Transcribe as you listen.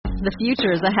The future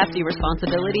is a hefty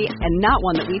responsibility and not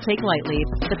one that we take lightly.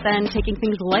 But then, taking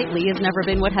things lightly has never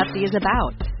been what Hefty is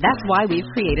about. That's why we've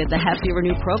created the Hefty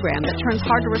Renew program that turns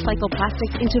hard-to-recycle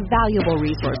plastics into valuable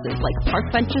resources like park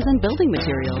benches and building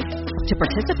materials. To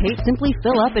participate, simply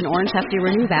fill up an orange Hefty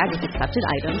Renew bag with accepted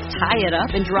items, tie it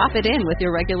up, and drop it in with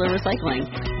your regular recycling.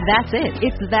 That's it.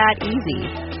 It's that easy.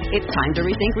 It's time to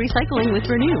rethink recycling with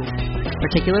Renew.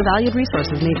 Particular valued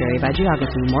resources may vary by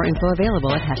geography. More info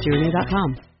available at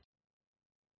heftyrenew.com.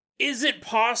 Is it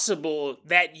possible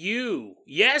that you,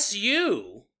 yes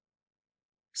you,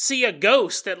 see a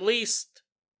ghost at least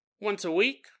once a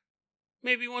week?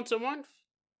 Maybe once a month?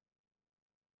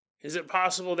 Is it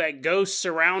possible that ghosts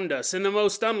surround us in the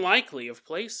most unlikely of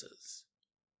places?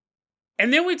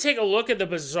 And then we take a look at the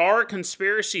bizarre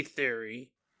conspiracy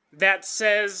theory that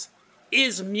says,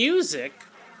 is music,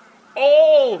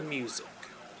 all music,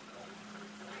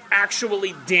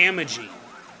 actually damaging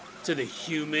to the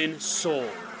human soul?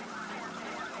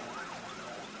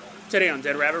 Today on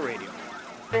Dead Rabbit Radio.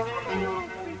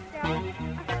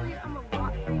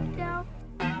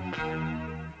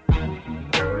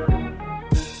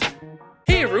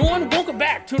 Hey everyone, welcome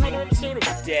back to another episode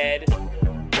of Dead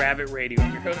Rabbit Radio.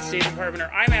 I'm your host, David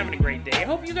Carpenter. I'm having a great day. I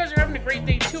hope you guys are having a great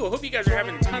day too. I hope you guys are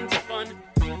having tons of fun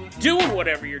doing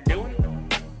whatever you're doing.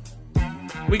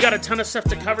 We got a ton of stuff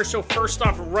to cover, so first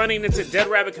off, running into Dead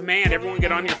Rabbit Command. Everyone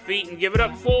get on your feet and give it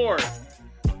up for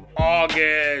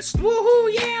August.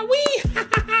 Woohoo, yeah, wee!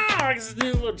 August is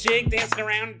doing a little jig, dancing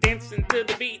around, dancing to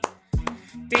the beat.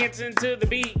 Dancing to the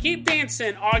beat. Keep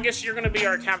dancing. August, you're going to be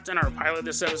our captain, our pilot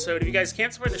this episode. If you guys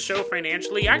can't support the show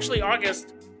financially, actually,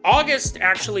 August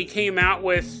actually came out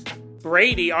with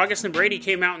Brady. August and Brady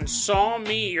came out and saw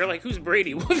me. You're like, who's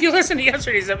Brady? Well, if you listen to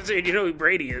yesterday's episode, you know who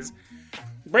Brady is.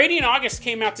 Brady and August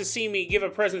came out to see me give a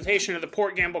presentation at the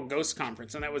Port Gamble Ghost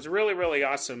Conference, and that was really, really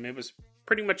awesome. It was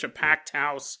pretty much a packed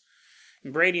house.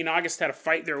 And Brady and August had to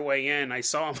fight their way in. I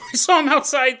saw them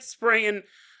outside spraying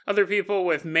other people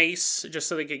with mace just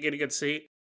so they could get a good seat.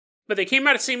 But they came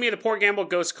out to see me at the Port Gamble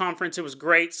Ghost Conference. It was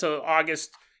great. So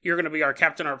August, you're going to be our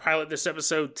captain, our pilot this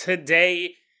episode today.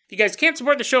 If you guys can't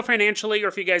support the show financially, or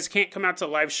if you guys can't come out to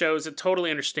live shows, I totally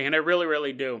understand. I really,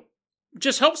 really do.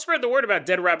 Just help spread the word about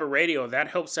Dead Rabbit Radio. That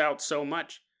helps out so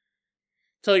much.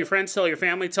 Tell your friends, tell your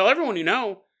family, tell everyone you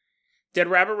know. Dead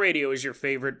Rabbit Radio is your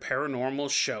favorite paranormal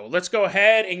show. Let's go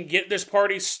ahead and get this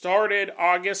party started.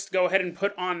 August, go ahead and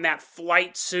put on that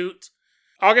flight suit.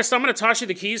 August, I'm going to toss you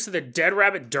the keys to the Dead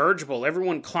Rabbit dirigible.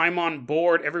 Everyone climb on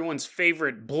board. Everyone's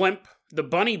favorite blimp, the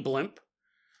bunny blimp.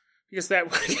 I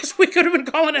guess we could have been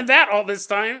calling it that all this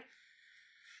time.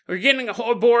 We're getting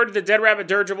aboard the Dead Rabbit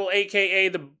dirigible, a.k.a.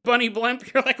 the bunny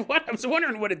blimp. You're like, what? I was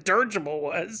wondering what a dirigible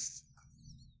was.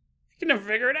 You can never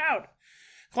figure it out.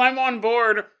 Climb on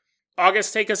board.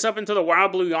 August, take us up into the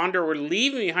wild blue yonder. We're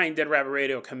leaving behind Dead Rabbit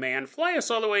Radio Command. Fly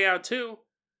us all the way out to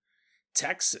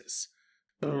Texas.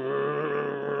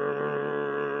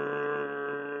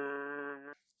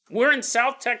 We're in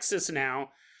South Texas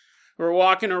now. We're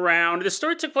walking around. The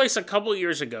story took place a couple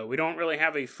years ago. We don't really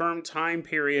have a firm time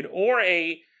period or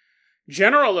a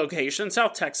general location.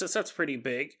 South Texas, that's pretty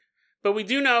big. But we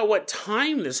do know what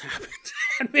time this happened.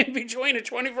 In between a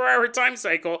 24-hour time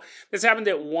cycle, this happened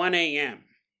at 1 a.m.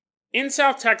 In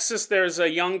South Texas, there's a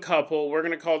young couple. We're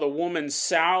going to call the woman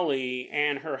Sally,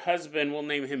 and her husband, we'll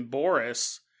name him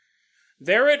Boris.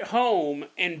 They're at home,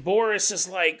 and Boris is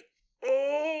like,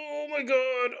 oh my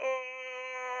God,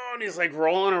 oh, and he's like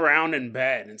rolling around in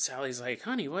bed. And Sally's like,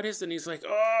 honey, what is it? And he's like,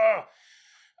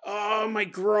 oh, my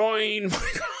groin.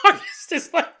 August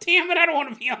is like, damn it, I don't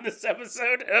want to be on this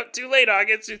episode. Oh, too late,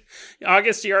 August.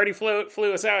 August, you already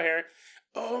flew us out here.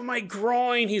 Oh, my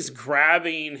groin. He's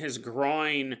grabbing his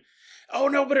groin. Oh,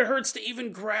 no, but it hurts to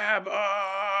even grab.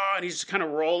 Oh, and he's just kind of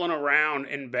rolling around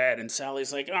in bed. And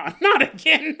Sally's like, oh, not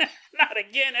again. Not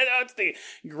again. Oh, it's the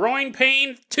groin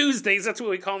pain Tuesdays. That's what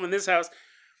we call them in this house.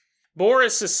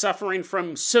 Boris is suffering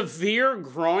from severe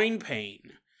groin pain,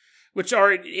 which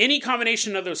are any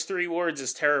combination of those three words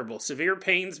is terrible. Severe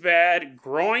pain's bad.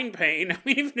 Groin pain, I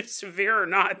mean, even if severe or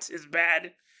not, is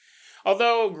bad.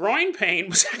 Although Groin Pain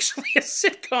was actually a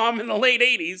sitcom in the late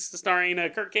 80s starring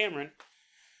Kirk Cameron.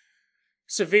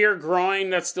 Severe groin,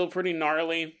 that's still pretty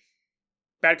gnarly.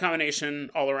 Bad combination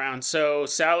all around. So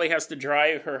Sally has to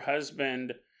drive her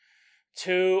husband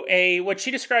to what she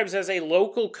describes as a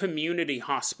local community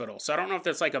hospital. So I don't know if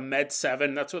that's like a Med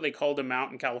 7. That's what they called them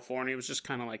out in California. It was just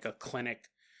kind of like a clinic.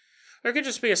 Or it could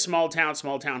just be a small town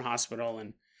hospital.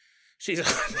 And she's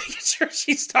making sure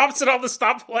she stops at all the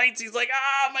stoplights. He's like,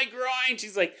 my groin.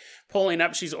 She's like pulling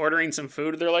up. She's ordering some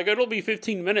food. They're like, it'll be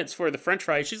 15 minutes for the french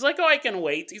fries. She's like, I can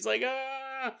wait. He's like,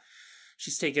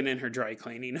 she's taken in her dry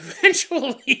cleaning.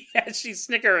 Eventually, as she's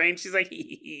snickering, she's like, hee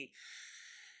hee hee.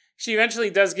 She eventually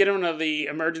does get into the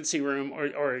emergency room,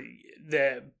 or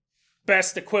the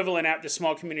best equivalent at the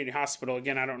small community hospital.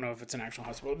 Again, I don't know if it's an actual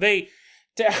hospital. Listen,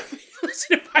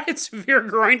 if I had severe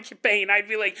groin pain, I'd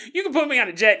be like, you can put me on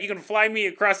a jet. You can fly me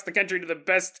across the country to the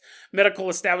best medical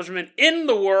establishment in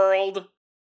the world.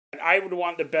 I would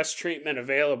want the best treatment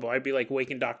available. I'd be like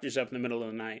waking doctors up in the middle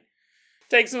of the night.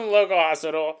 Takes him to the local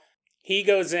hospital. He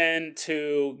goes in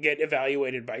to get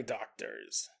evaluated by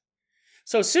doctors.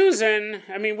 So Susan,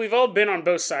 I mean, we've all been on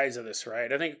both sides of this,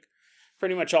 right? I think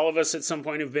pretty much all of us at some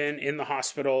point have been in the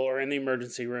hospital or in the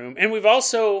emergency room. And we've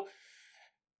also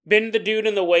been the dude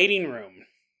in the waiting room.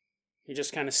 You're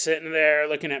just kind of sitting there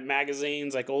looking at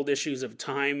magazines, like old issues of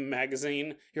Time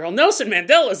magazine. You're all, Nelson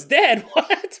Mandela's dead.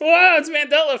 What? Wow, it's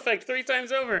Mandela effect 3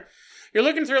 times over. You're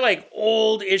looking through like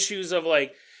old issues of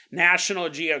like National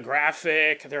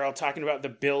Geographic. They're all talking about the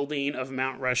building of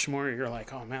Mount Rushmore. You're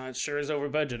like, oh man, that sure is over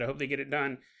budget. I hope they get it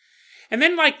done. And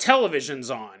then like television's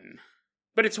on.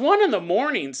 But it's 1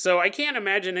 a.m, so I can't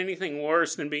imagine anything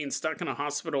worse than being stuck in a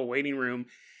hospital waiting room.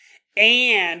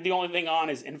 And the only thing on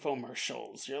is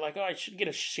infomercials. You're like, oh, I should get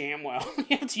a ShamWow.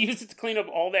 You have to use it to clean up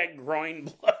all that groin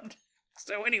blood.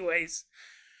 So anyways,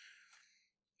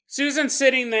 Susan's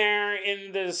sitting there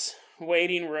in this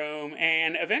waiting room,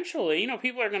 and eventually,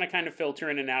 people are going to kind of filter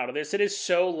in and out of this. It is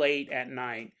so late at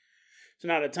night. There's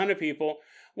not a ton of people.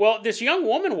 Well, this young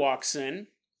woman walks in,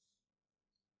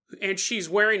 and she's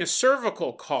wearing a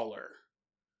cervical collar.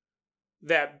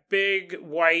 That big,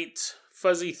 white,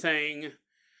 fuzzy thing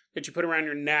that you put around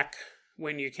your neck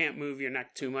when you can't move your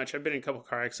neck too much. I've been in a couple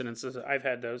car accidents. I've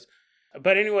had those.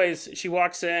 But anyways, she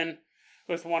walks in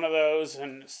with one of those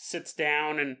and sits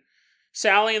down, and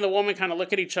Sally and the woman kind of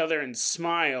look at each other and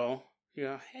smile.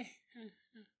 Hey,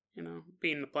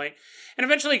 being the play. And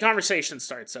eventually conversation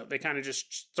starts up. They kind of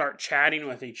just start chatting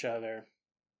with each other.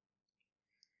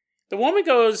 The woman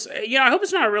goes, I hope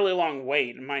it's not a really long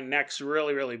wait. My neck's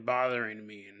really, really bothering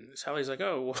me. And Sally's like,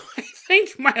 oh, well, I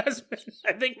think my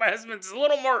husband's a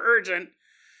little more urgent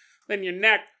than your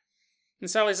neck. And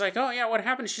Sally's like, oh, yeah, what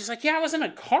happened? She's like, yeah, I was in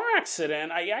a car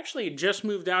accident. I actually just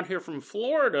moved down here from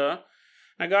Florida.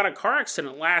 I got a car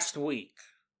accident last week.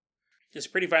 It's a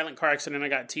pretty violent car accident. I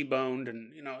got T-boned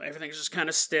and, everything's just kind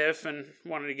of stiff and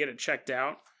wanted to get it checked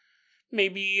out.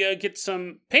 Maybe get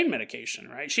some pain medication,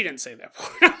 right? She didn't say that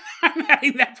part. I'm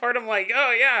adding that part. I'm like,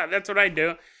 oh, yeah, that's what I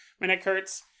do. My neck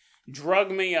hurts. Drug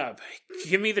me up.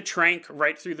 Give me the trank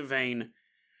right through the vein.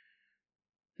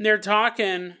 And they're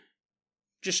talking,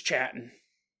 just chatting,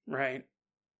 right?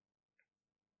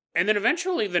 And then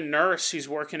eventually the nurse who's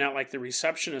working at like the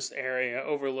receptionist area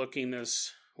overlooking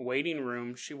this waiting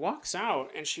room, she walks out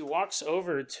and she walks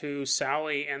over to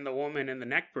Sally and the woman in the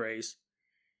neck brace.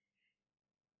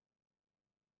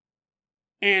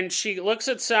 And she looks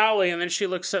at Sally, and then she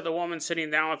looks at the woman sitting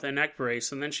down with the neck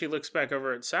brace, and then she looks back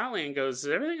over at Sally and goes,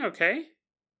 is everything okay?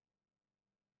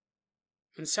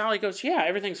 And Sally goes, yeah,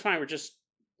 everything's fine.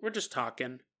 We're just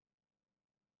talking.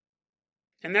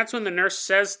 And that's when the nurse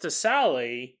says to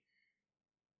Sally,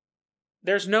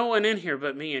 there's no one in here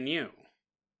but me and you.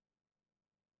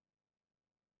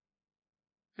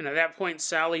 And at that point,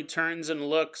 Sally turns and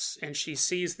looks, and she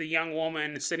sees the young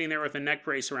woman sitting there with a neck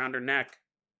brace around her neck.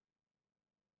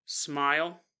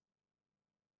 Smile,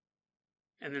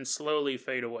 and then slowly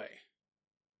fade away.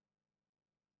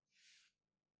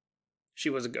 She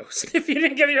was a ghost. If you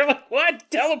didn't get it, you're like,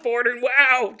 what? Teleporter?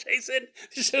 Wow, Jason,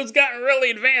 the show's gotten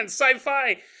really advanced.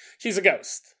 Sci-fi. She's a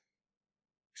ghost.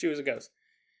 She was a ghost.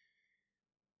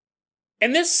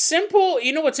 And this simple,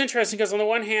 what's interesting, because on the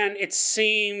one hand, it's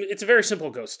a very simple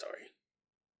ghost story.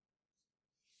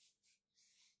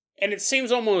 And it seems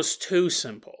almost too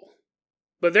simple.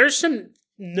 But there's some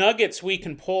nuggets we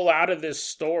can pull out of this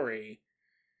story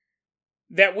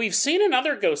that we've seen in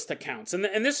other ghost accounts. And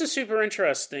this is super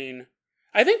interesting.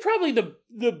 I think probably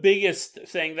the biggest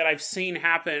thing that I've seen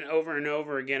happen over and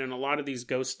over again in a lot of these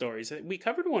ghost stories. We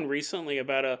covered one recently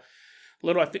about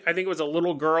I think it was a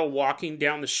little girl walking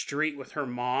down the street with her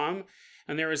mom,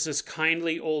 and there was this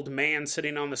kindly old man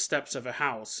sitting on the steps of a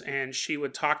house, and she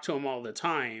would talk to him all the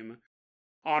time.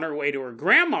 On her way to her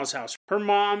grandma's house, her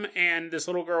mom and this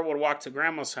little girl would walk to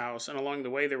grandma's house, and along the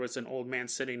way there was an old man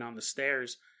sitting on the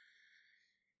stairs.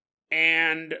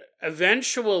 And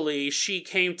eventually she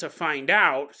came to find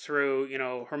out through,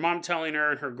 her mom telling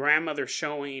her and her grandmother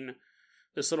showing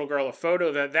this little girl a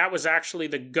photo that was actually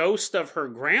the ghost of her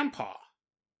grandpa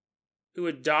who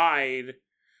had died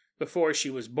before she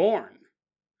was born.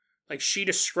 Like, she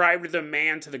described the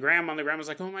man to the grandma, and the grandma was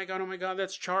like, oh my God,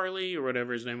 that's Charlie, or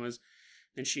whatever his name was.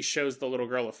 And she shows the little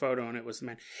girl a photo, and it was the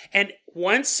man. And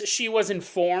once she was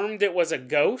informed it was a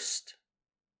ghost,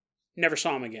 never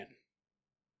saw him again.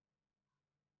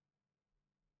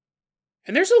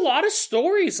 And there's a lot of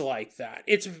stories like that.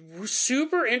 It's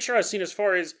super interesting as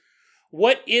far as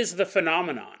what is the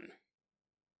phenomenon.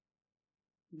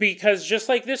 Because just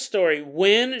like this story,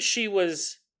 when she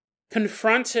was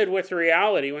confronted with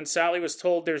reality, when Sally was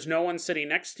told there's no one sitting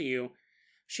next to you,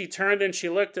 she turned and she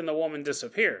looked and the woman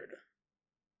disappeared.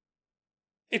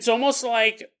 It's almost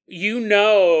like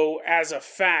as a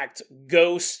fact,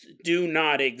 ghosts do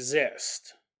not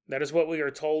exist. That is what we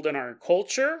are told in our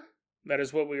culture. That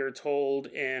is what we are told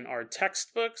in our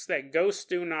textbooks, that ghosts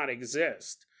do not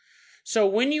exist. So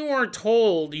when you are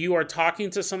told you are talking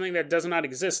to something that does not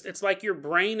exist, it's like your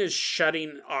brain is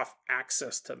shutting off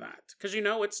access to that. Because you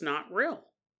know it's not real.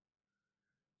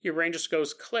 Your brain just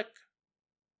goes click.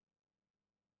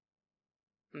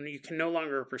 And you can no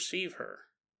longer perceive her.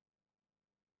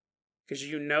 Because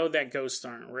you know that ghosts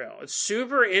aren't real. It's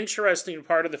super interesting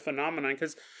part of the phenomenon,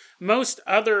 because most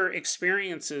other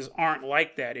experiences aren't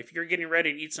like that. If you're getting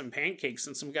ready to eat some pancakes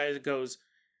and some guy goes,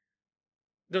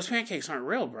 "Those pancakes aren't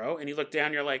real, bro." And you look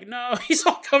down, you're like, "No, he's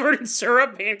all covered in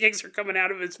syrup. Pancakes are coming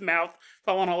out of his mouth,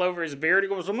 falling all over his beard." He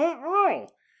goes, "I'm not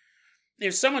real."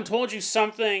 If someone told you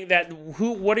something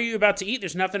what are you about to eat?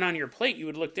 There's nothing on your plate. You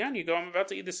would look down, you go, "I'm about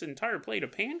to eat this entire plate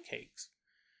of pancakes."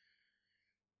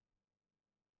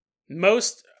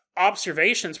 Most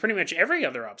observations, pretty much every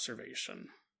other observation,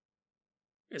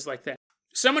 is like that.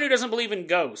 Someone who doesn't believe in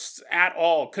ghosts at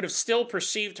all could have still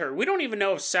perceived her. We don't even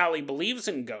know if Sally believes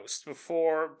in ghosts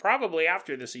probably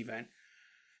after this event.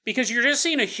 Because you're just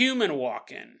seeing a human walk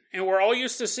in. And we're all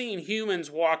used to seeing humans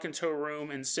walk into a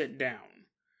room and sit down.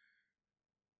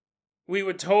 We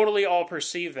would totally all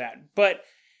perceive that. But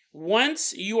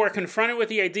once you are confronted with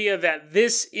the idea that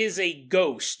this is a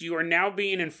ghost, you are now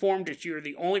being informed that you're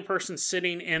the only person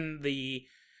sitting in the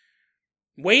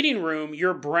waiting room.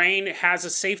 Your brain has a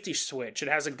safety switch. It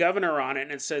has a governor on it,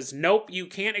 and it says, "Nope, you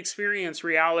can't experience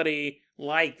reality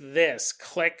like this."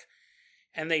 Click,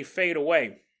 and they fade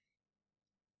away.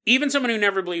 Even someone who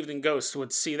never believed in ghosts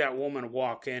would see that woman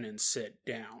walk in and sit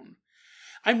down.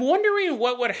 I'm wondering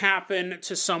what would happen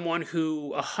to someone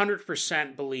who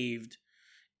 100% believed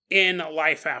in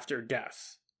life after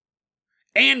death.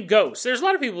 And ghosts. There's a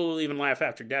lot of people who believe in life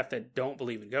after death that don't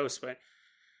believe in ghosts, but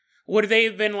would they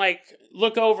have been like,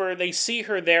 look over, they see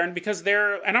her there, and because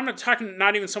and I'm not talking,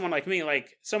 not even someone like me,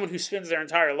 like someone who spends their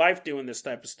entire life doing this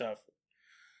type of stuff.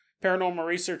 Paranormal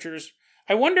researchers.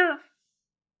 I wonder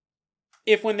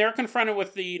if when they're confronted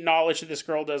with the knowledge that this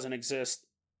girl doesn't exist,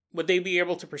 would they be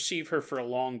able to perceive her for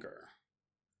longer?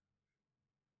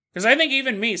 Because I think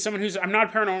even me, I'm not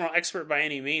a paranormal expert by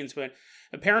any means, but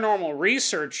a paranormal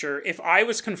researcher, if I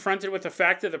was confronted with the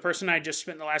fact that the person I just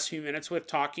spent the last few minutes with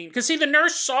talking, because see, the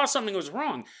nurse saw something was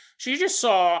wrong. She just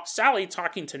saw Sally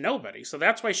talking to nobody. So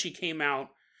that's why she came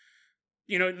out.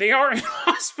 You know, they are in a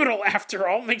hospital after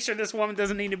all. Make sure this woman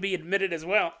doesn't need to be admitted as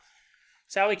well.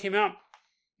 Sally came out.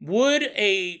 It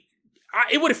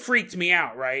would have freaked me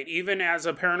out, right? Even as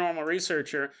a paranormal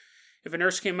researcher, if a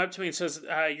nurse came up to me and says,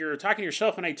 "You're talking to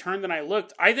yourself," and I turned and I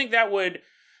looked, I think there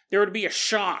would be a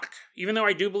shock. Even though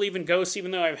I do believe in ghosts,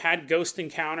 even though I've had ghost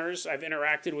encounters, I've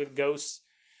interacted with ghosts,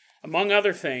 among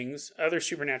other things, other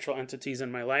supernatural entities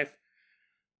in my life,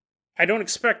 I don't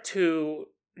expect to.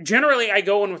 Generally, I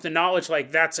go in with the knowledge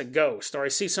like that's a ghost, or I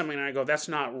see something and I go, that's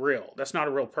not real. That's not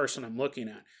a real person I'm looking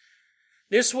at.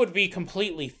 This would be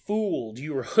completely fooled.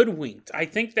 You were hoodwinked. I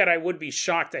think that I would be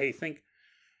shocked. I think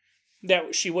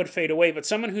that she would fade away. But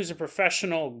someone who's a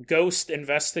professional ghost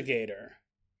investigator,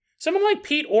 someone like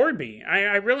Pete Orby,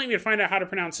 I really need to find out how to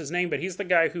pronounce his name, but he's the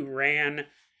guy who ran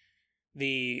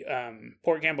the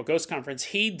Port Gamble Ghost Conference.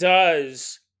 He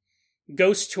does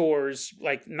ghost tours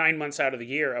like 9 months out of the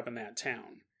year up in that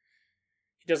town.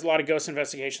 He does a lot of ghost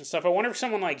investigation stuff. I wonder if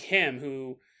someone like him,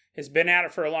 who has been at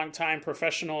it for a long time,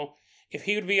 professional, if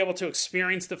he would be able to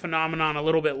experience the phenomenon a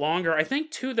little bit longer. I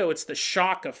think, too, though, it's the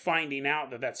shock of finding out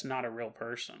that that's not a real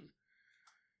person.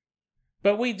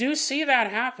 But we do see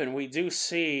that happen. We do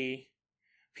see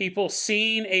people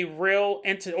seeing a real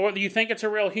entity, or you think it's a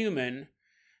real human.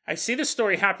 I see this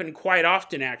story happen quite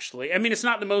often, actually. I mean, it's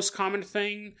not the most common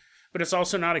thing, but it's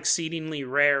also not exceedingly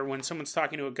rare. When someone's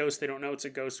talking to a ghost, they don't know it's a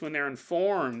ghost. When they're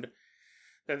informed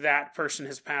that that person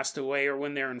has passed away, or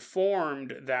when they're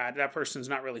informed that that person's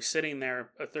not really sitting there,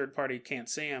 a third party can't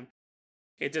see him,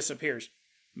 it disappears.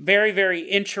 Very, very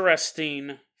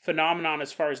interesting phenomenon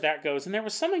as far as that goes. And there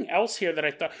was something else here that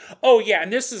I thought, oh yeah,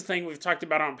 and this is the thing we've talked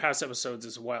about on past episodes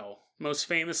as well. Most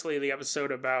famously, the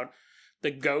episode about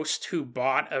the ghost who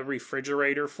bought a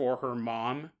refrigerator for her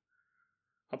mom.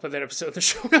 I'll put that episode in the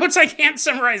show notes. I can't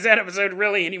summarize that episode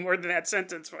really any more than that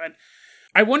sentence, but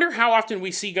I wonder how often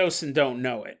we see ghosts and don't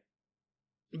know it.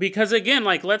 Because again,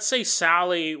 like, let's say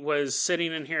Sally was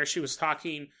sitting in here, she was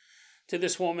talking to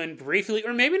this woman briefly,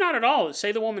 or maybe not at all.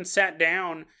 Say the woman sat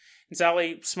down and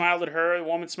Sally smiled at her, the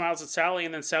woman smiles at Sally,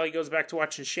 and then Sally goes back to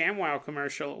watching ShamWow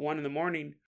commercial at 1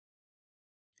 a.m.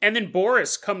 And then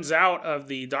Boris comes out of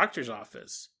the doctor's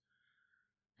office.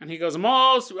 And he goes, I'm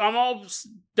all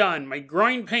done. My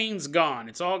groin pain's gone.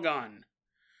 It's all gone.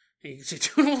 He's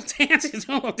doing a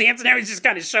little dance, and now he's just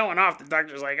kind of showing off. The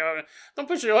doctor's like, oh, don't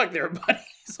push your luck there, buddy.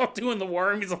 He's all doing the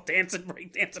worm. He's all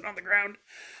break dancing on the ground.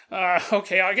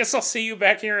 Okay, I guess I'll see you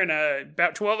back here in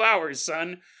about 12 hours,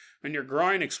 son, when your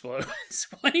groin explodes.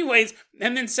 Well, anyways,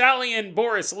 and then Sally and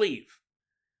Boris leave.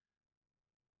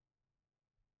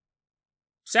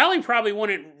 Sally probably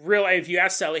wouldn't realize if you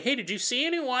asked Sally, hey, did you see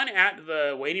anyone at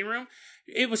the waiting room?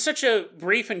 It was such a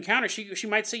brief encounter. She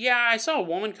might say, yeah, I saw a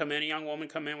young woman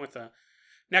come in with a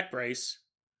neck brace.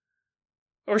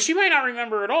 Or she might not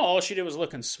remember at all. All she did was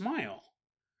look and smile.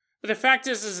 But the fact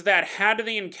is that had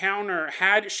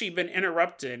she been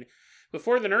interrupted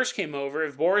before the nurse came over,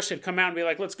 if Boris had come out and be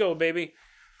like, let's go, baby,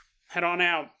 head on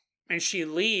out. And she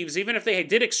leaves, even if they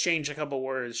did exchange a couple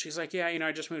words. She's like, yeah,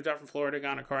 I just moved out from Florida,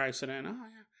 got in a car accident. Oh,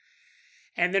 yeah.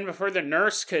 And then before the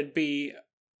nurse could be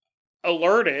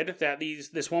alerted that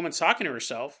this woman's talking to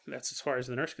herself, that's as far as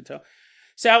the nurse could tell,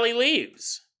 Sally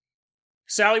leaves.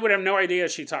 Sally would have no idea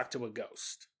she talked to a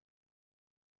ghost.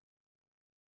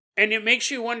 And it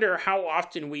makes you wonder how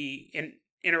often we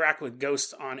interact with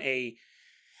ghosts on I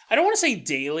don't want to say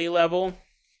daily level,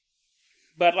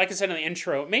 but like I said in the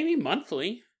intro, maybe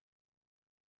monthly.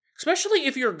 Especially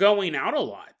if you're going out a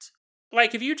lot.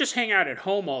 Like, if you just hang out at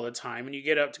home all the time and you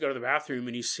get up to go to the bathroom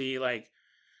and you see, like,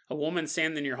 a woman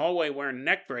standing in your hallway wearing a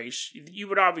neck brace, you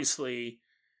would obviously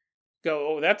go,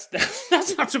 oh, that's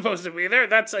not supposed to be there.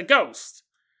 That's a ghost.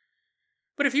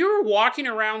 But if you were walking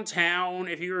around town,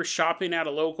 if you were shopping at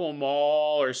a local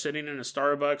mall or sitting in a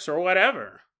Starbucks or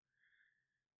whatever,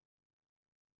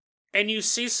 and you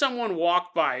see someone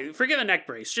walk by, forget the neck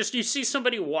brace, just you see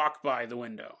somebody walk by the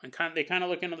window, and they kind of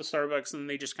look into the Starbucks, and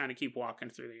they just kind of keep walking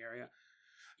through the area.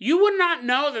 You would not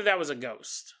know that was a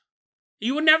ghost.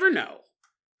 You would never know.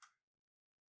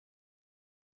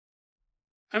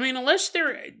 I mean, unless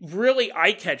they're really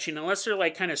eye-catching, unless they're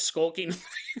like kind of skulking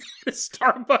at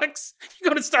Starbucks. You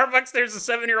go to Starbucks, there's a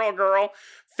 7-year-old girl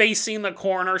facing the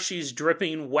corner. She's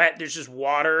dripping wet. There's just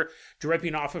water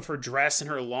dripping off of her dress and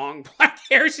her long black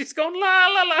hair. She's going, la,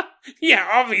 la, la. Yeah,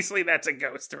 obviously that's a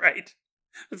ghost, right?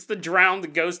 It's the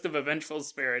drowned ghost of a vengeful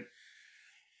spirit.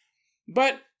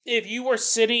 But if you're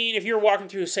walking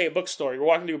through, say, a bookstore, you're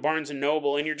walking through Barnes &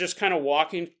 Noble, and you're just kind of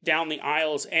walking down the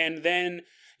aisles, and then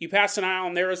you pass an aisle,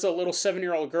 and there is a little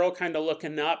 7-year-old girl kind of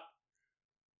looking up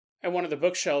at one of the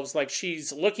bookshelves, like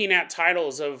she's looking at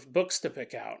titles of books to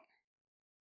pick out.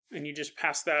 And you just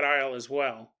pass that aisle as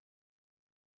well.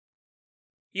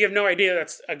 You have no idea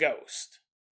that's a ghost.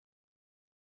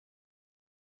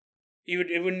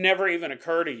 It would never even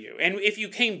occur to you. And if you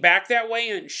came back that way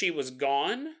and she was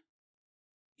gone,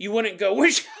 you wouldn't go,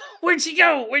 where'd she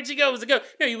go? Where'd she go? Was it go?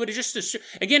 No, you would have just assumed.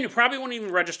 Again, it probably wouldn't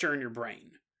even register in your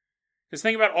brain. Because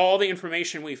think about all the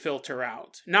information we filter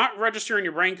out. Not register in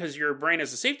your brain because your brain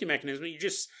has a safety mechanism. You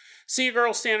just see a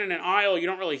girl standing in an aisle, you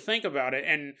don't really think about it.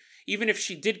 And even if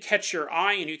she did catch your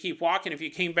eye and you keep walking, if you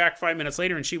came back 5 minutes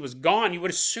later and she was gone, you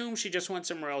would assume she just went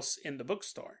somewhere else in the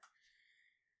bookstore.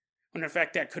 When in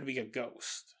fact, that could be a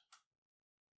ghost.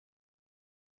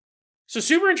 So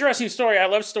super interesting story. I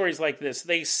love stories like this.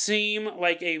 They seem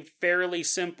like a fairly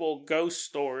simple ghost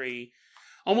story,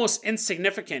 almost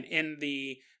insignificant in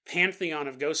the pantheon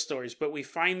of ghost stories, but we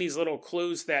find these little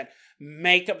clues that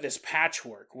make up this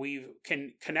patchwork. We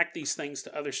can connect these things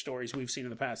to other stories we've seen in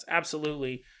the past.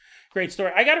 Absolutely great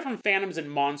story. I got it from Phantoms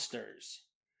and Monsters.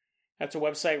 That's a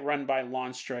website run by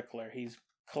Lon Strickler. He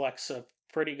collects a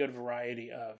pretty good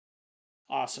variety of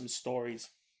awesome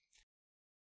stories.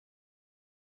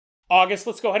 August,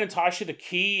 let's go ahead and toss you the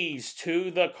keys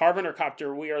to the Carpenter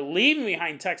Copter. We are leaving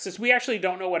behind Texas. We actually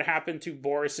don't know what happened to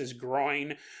Boris's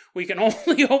groin. We can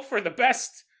only hope for the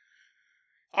best.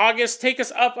 August, take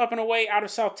us up and away out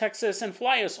of South Texas and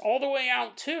fly us all the way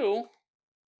out to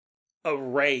a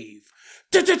rave.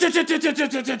 I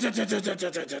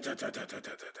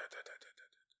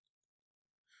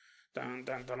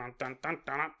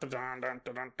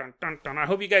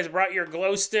hope you guys brought your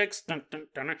glow sticks. We're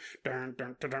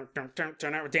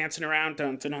dancing around.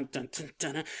 You're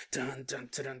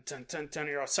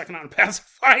all sucking on a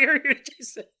pacifier.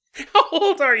 How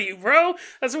old are you, bro?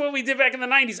 That's what we did back in the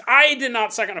 90s. I did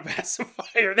not suck on a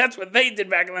pacifier. That's what they did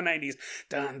back in the 90s.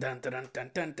 Dun, dun, dun, dun,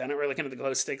 dun, dun, dun. We're looking at the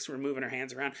glow sticks. We're moving our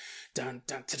hands around. Dun,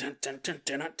 dun, dun, dun, dun,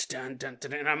 dun, dun, dun, dun,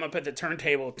 dun. And I'm up at the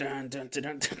turntable. Dun, dun, dun,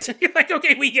 dun, dun, dun. You're like,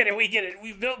 okay, we get it.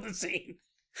 We built the scene.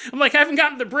 I'm like, I haven't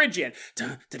gotten to the bridge yet.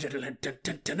 Dun, dun, dun, dun, dun,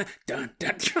 dun, dun, dun,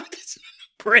 dun, dun.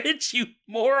 Bridge, you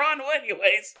moron. Well,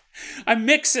 anyways, I'm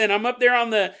mixing. I'm up there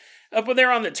on the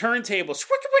turntable.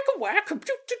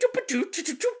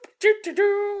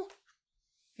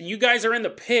 And you guys are in the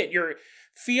pit. You're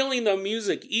feeling the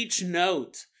music. Each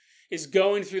note is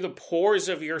going through the pores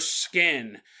of your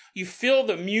skin. You feel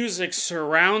the music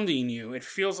surrounding you. It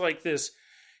feels like this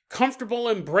comfortable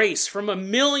embrace from a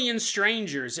million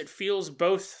strangers. It feels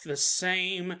both the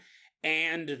same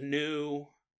and new.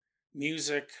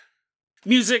 Music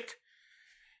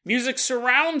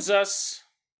surrounds us.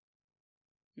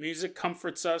 Music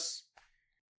comforts us.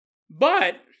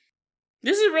 But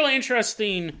this is a really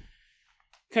interesting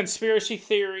conspiracy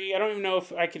theory. I don't even know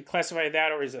if I could classify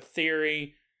that or as a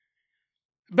theory.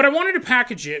 But I wanted to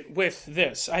package it with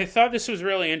this. I thought this was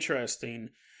really interesting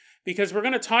because we're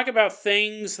going to talk about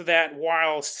things that,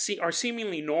 while are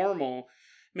seemingly normal,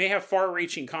 may have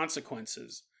far-reaching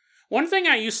consequences. One thing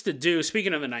I used to do,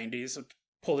 speaking of the 90s,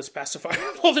 pull this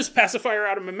pacifier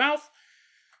out of my mouth.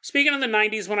 Speaking of the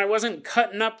 90s, when I wasn't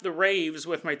cutting up the raves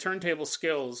with my turntable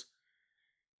skills,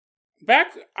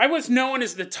 I was known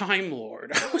as the Time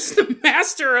Lord. I was the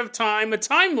master of time, a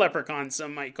time leprechaun,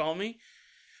 some might call me.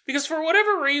 Because for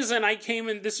whatever reason, I came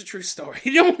in, this is a true story.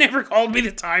 No one ever called me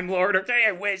the Time Lord, okay,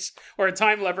 I wish, or a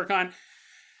time leprechaun.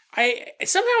 I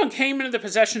somehow came into the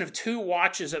possession of 2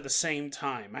 watches at the same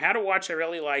time. I had a watch I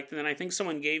really liked, and then I think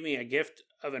someone gave me a gift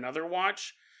of another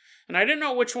watch. And I didn't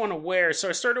know which one to wear, so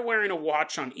I started wearing a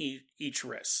watch on each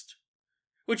wrist.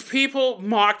 Which people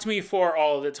mocked me for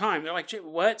all the time. They're like,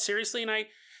 what? Seriously? And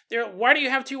they're like, why do you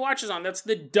have 2 watches on? That's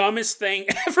the dumbest thing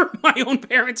ever, my own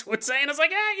parents would say. And I was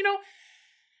like,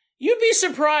 you'd be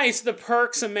surprised the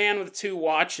perks a man with 2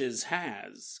 watches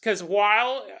has. Because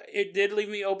while it did leave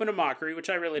me open to mockery, which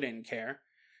I really didn't care,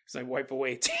 because I wipe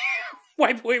away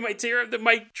my tear, that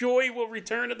my joy will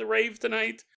return at the rave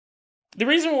tonight. The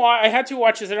reason why I had 2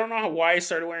 watches, I don't know why I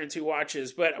started wearing 2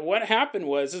 watches, but what happened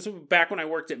was, this was back when I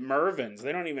worked at Mervyn's.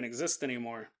 They don't even exist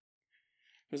anymore.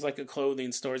 It was like a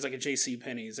clothing store. It's like a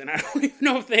JCPenney's, and I don't even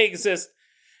know if they exist.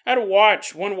 I had a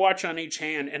watch, 1 watch on each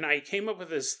hand, and I came up with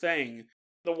this thing.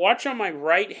 The watch on my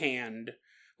right hand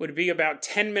would be about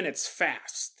 10 minutes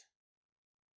fast.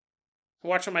 The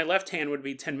watch on my left hand would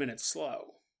be 10 minutes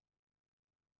slow.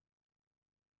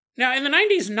 Now, in the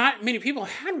 90s, not many people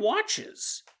had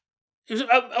watches.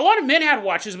 A lot of men had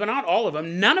watches, but not all of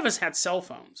them. None of us had cell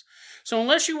phones. So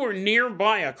unless you were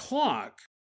nearby a clock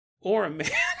or a man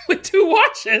with 2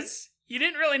 watches, you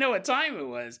didn't really know what time it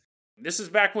was. This is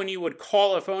back when you would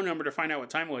call a phone number to find out what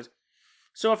time it was.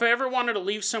 So if I ever wanted to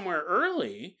leave somewhere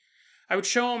early, I would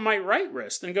show him my right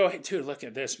wrist and go, hey, dude, look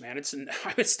at this, man.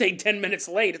 I would stay 10 minutes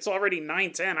late. It's already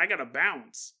 9:10. I got to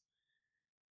bounce.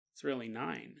 It's really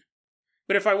 9.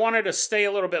 But if I wanted to stay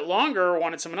a little bit longer or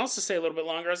wanted someone else to stay a little bit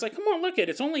longer, I was like, come on, look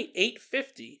it's only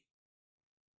 8:50.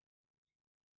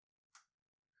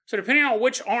 So depending on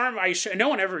which arm no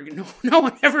one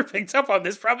ever picked up on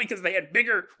this, probably because they had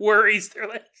bigger worries. They're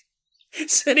like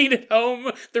sitting at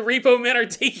home, the repo men are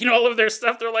taking all of their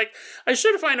stuff. They're like, I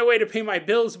should find a way to pay my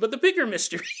bills, but the bigger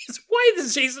mystery is, why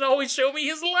does Jason always show me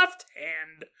his left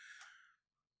hand?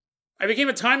 I became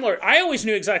a Time Lord. I always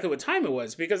knew exactly what time it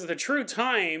was because the true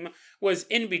time was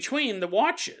in between the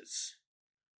watches.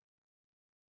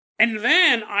 And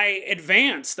then I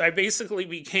advanced. I basically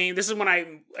became, this is when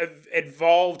I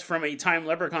evolved from a Time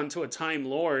Leprechaun to a Time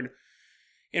Lord.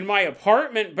 In my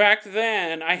apartment back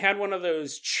then, I had one of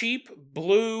those cheap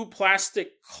blue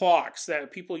plastic clocks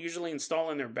that people usually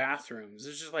install in their bathrooms.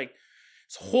 It's just like,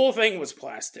 this whole thing was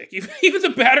plastic. Even the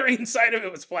battery inside of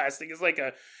it was plastic. It's like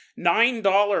a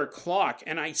 $9 clock,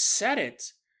 and I set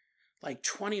it like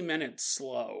 20 minutes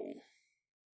slow.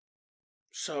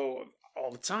 So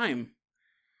all the time,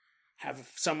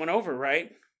 have someone over,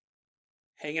 right?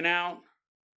 Hanging out.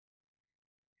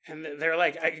 And they're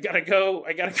like, I gotta go.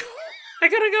 I gotta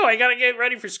get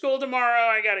ready for school tomorrow.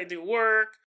 I gotta do work.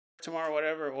 Tomorrow,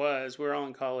 whatever it was. We were all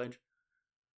in college.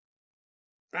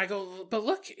 And I go, but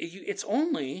look, it's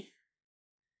only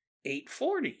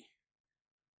 8:40.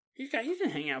 You can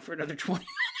hang out for another 20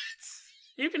 minutes.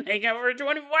 You can hang out for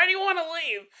 20. Why do you want to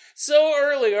leave so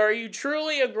early? Are you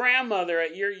truly a grandmother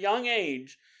at your young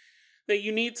age that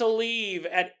you need to leave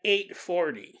at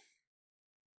 8:40?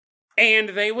 And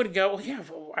they would go, well, yeah,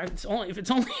 if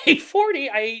it's only 8:40,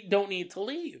 I don't need to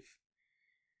leave.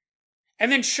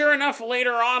 And then sure enough,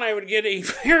 later on, I would get a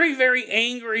very, very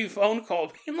angry phone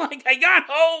call being like, I got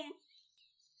home.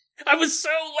 I was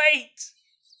so late.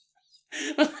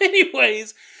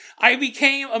 Anyways, I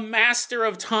became a master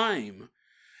of time.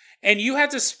 And you had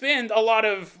to spend a lot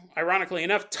of, ironically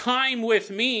enough, time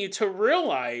with me to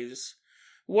realize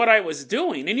what I was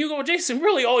doing. And you go, Jason,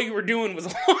 really all you were doing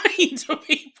was lying to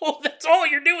people. That's all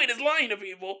you're doing is lying to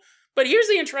people. But here's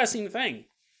the interesting thing.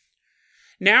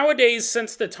 Nowadays,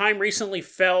 since the time recently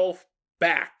fell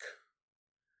back,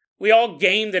 we all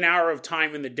gained an hour of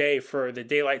time in the day for the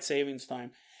daylight savings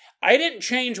time. I didn't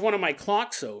change one of my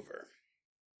clocks over.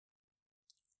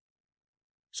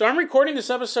 So I'm recording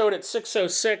this episode at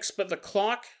 6:06, but the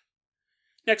clock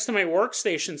next to my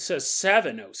workstation says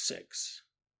 7:06.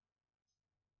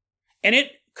 And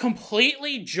it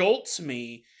completely jolts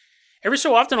me. Every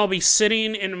so often I'll be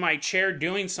sitting in my chair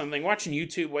doing something, watching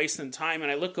YouTube, wasting time,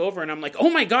 and I look over and I'm like, oh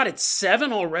my God, it's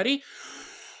 7 already?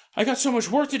 I got so much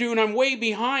work to do and I'm way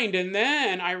behind. And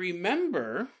then I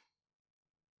remember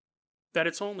that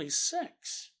it's only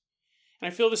 6. And I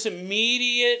feel this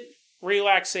immediate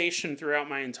relaxation throughout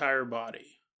my entire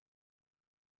body.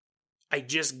 I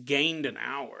just gained an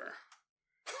hour.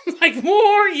 Like,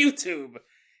 more YouTube.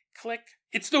 Click.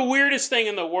 It's the weirdest thing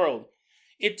in the world.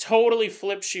 It totally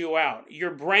flips you out.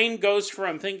 Your brain goes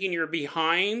from thinking you're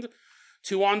behind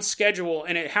to on schedule,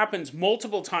 and it happens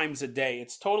multiple times a day.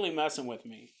 It's totally messing with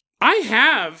me. I've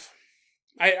had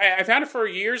it for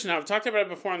years now. I've talked about it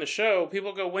before on the show.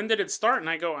 People go, when did it start? And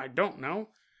I go, I don't know.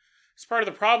 It's part of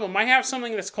the problem. I have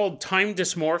something that's called time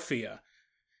dysmorphia.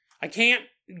 I can't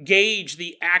gauge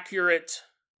the accurate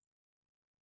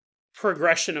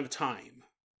progression of time.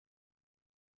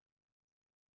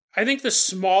 I think the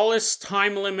smallest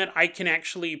time limit I can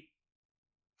actually,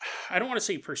 I don't want to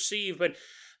say perceive, but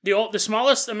the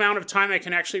smallest amount of time I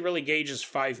can actually really gauge is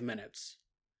 5 minutes.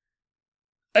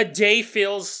 A day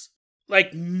feels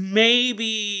like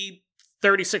maybe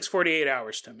 36, 48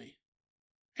 hours to me.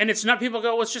 And it's not, people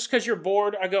go, well, it's just because you're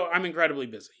bored. I go, I'm incredibly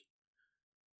busy.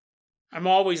 I'm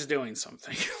always doing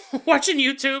something. Watching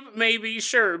YouTube, maybe,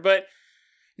 sure, but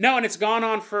no, and it's gone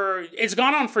on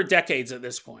for decades at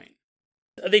this point.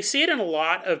 They see it in a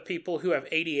lot of people who have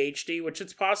ADHD, which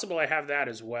it's possible I have that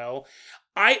as well.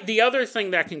 The other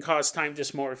thing that can cause time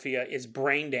dysmorphia is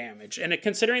brain damage. And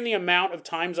considering the amount of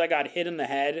times I got hit in the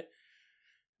head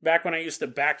back when I used to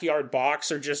backyard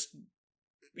box or just,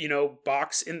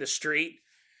 box in the street,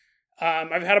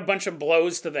 I've had a bunch of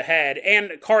blows to the head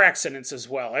and car accidents as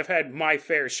well. I've had my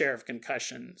fair share of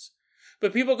concussions.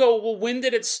 But people go, well, when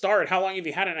did it start? How long have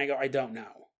you had it? And I go, I don't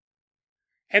know.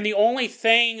 And the only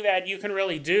thing that you can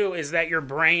really do is that your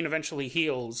brain eventually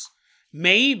heals.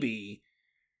 Maybe.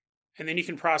 And then you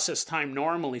can process time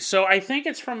normally. So I think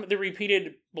it's from the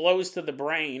repeated blows to the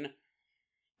brain.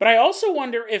 But I also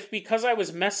wonder if because I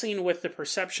was messing with the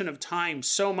perception of time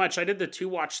so much, I did the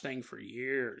 2-watch thing for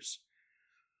years.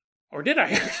 Or did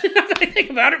I? Now that I think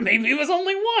about it, maybe it was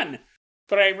only 1.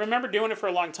 But I remember doing it for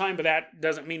a long time, but that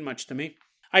doesn't mean much to me.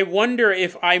 I wonder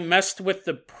if I messed with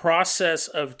the process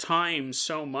of time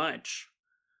so much.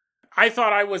 I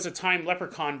thought I was a time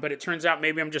leprechaun, but it turns out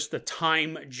maybe I'm just a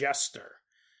time jester.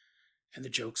 And the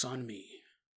joke's on me.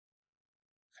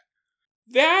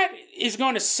 That is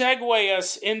going to segue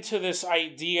us into this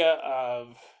idea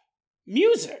of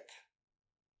music.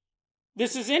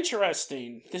 This is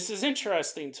interesting. This is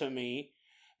interesting to me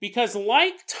because,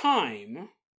 like time,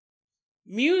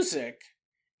 music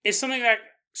is something that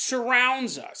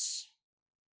surrounds us.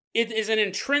 It is an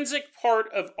intrinsic part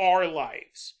of our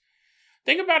lives.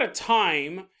 Think about a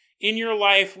time in your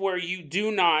life where you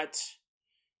do not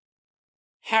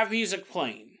have music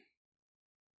playing.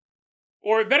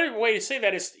 Or a better way to say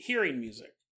that is hearing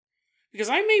music. Because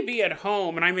I may be at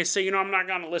home and I may say, I'm not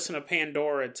going to listen to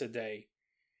Pandora today.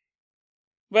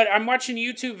 But I'm watching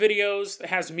YouTube videos that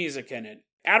has music in it.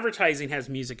 Advertising has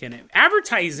music in it.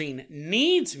 Advertising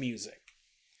needs music.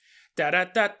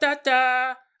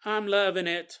 Da-da-da-da-da, I'm loving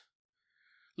it.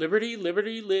 Liberty,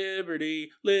 liberty,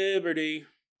 liberty, liberty.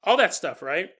 All that stuff,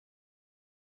 right?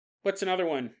 What's another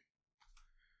one?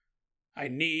 I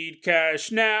need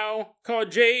cash now. Call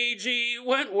J.G.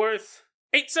 Wentworth.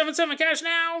 877 cash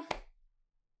now.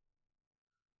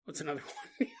 What's another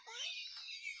one?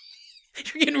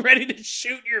 You're getting ready to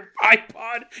shoot your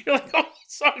iPod. You're like, oh, these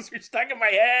songs are stuck in my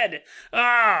head.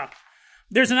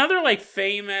 There's another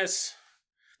famous...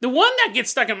 The one that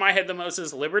gets stuck in my head the most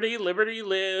is liberty, liberty,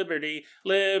 liberty,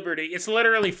 liberty. It's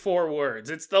literally 4 words.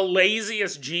 It's the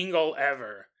laziest jingle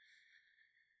ever.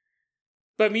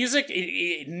 But music,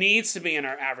 it needs to be in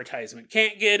our advertisement.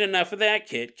 Can't get enough of that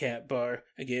Kit Kat bar.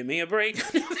 Give me a break.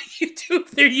 YouTube.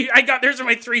 There's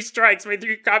my 3 strikes, my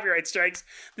 3 copyright strikes.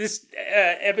 This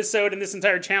episode and this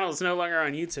entire channel is no longer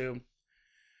on YouTube.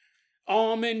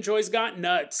 Almond Joy's got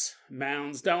nuts.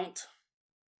 Mounds don't.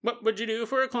 What would you do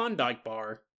for a Klondike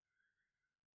bar?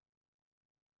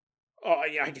 Oh,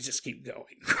 yeah, I could just keep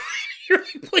going. You're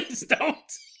like, please don't.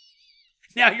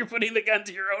 Now you're putting the gun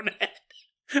to your own head.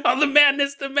 Oh, the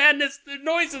madness, the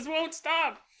noises won't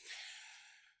stop.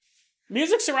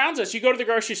 Music surrounds us. You go to the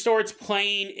grocery store, it's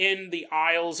playing in the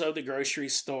aisles of the grocery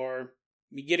store.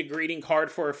 You get a greeting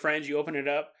card for a friend, you open it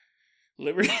up.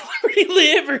 Liberty, liberty,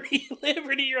 liberty,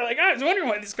 liberty. You're like, I was wondering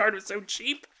why this card was so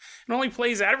cheap. It only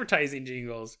plays advertising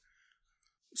jingles.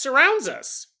 Surrounds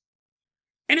us.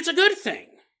 And it's a good thing,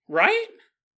 right?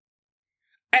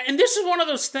 And this is one of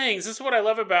those things, this is what I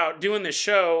love about doing this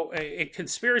show,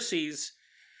 conspiracies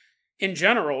in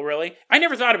general, really. I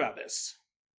never thought about this.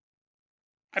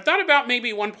 I thought about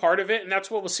maybe one part of it, and that's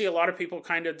what we'll see a lot of people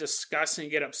kind of discuss and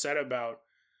get upset about.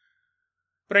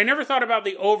 But I never thought about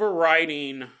the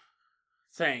overriding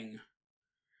thing.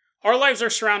 Our lives are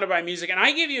surrounded by music, and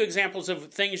I give you examples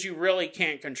of things you really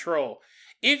can't control.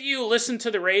 If you listen to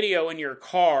the radio in your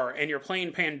car and you're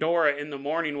playing Pandora in the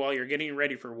morning while you're getting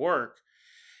ready for work,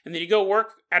 and then you go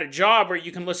work at a job where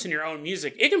you can listen to your own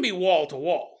music, it can be wall to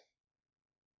wall.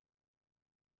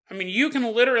 I mean, you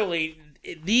can literally,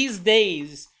 these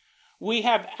days, we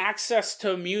have access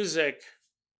to music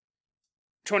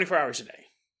 24 hours a day.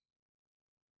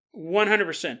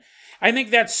 100%. I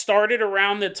think that started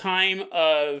around the time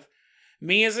of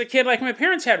me as a kid. Like, my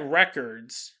parents had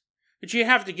records, but you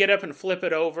have to get up and flip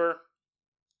it over.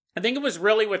 I think it was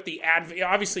really with the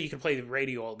obviously you could play the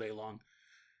radio all day long.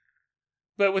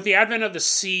 But with the advent of the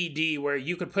CD, where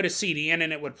you could put a CD in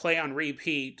and it would play on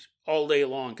repeat all day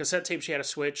long. Cassette tapes, you had to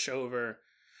switch over.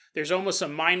 There's almost a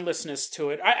mindlessness to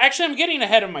it. I'm getting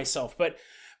ahead of myself, but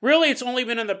really it's only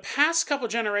been in the past couple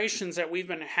generations that we've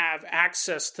been have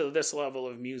access to this level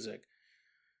of music.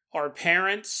 Our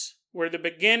parents were the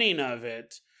beginning of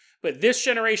it, but this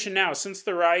generation now, since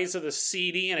the rise of the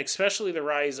CD and especially the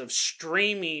rise of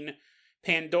streaming,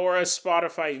 Pandora,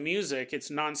 Spotify music,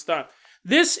 it's nonstop.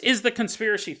 This is the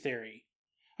conspiracy theory.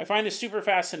 I find this super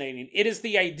fascinating. It is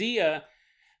the idea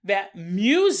that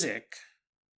music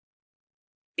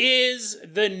is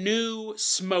the new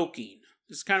smoking.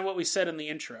 This is kind of what we said in the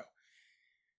intro.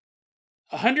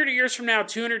 100 years from now,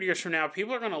 200 years from now,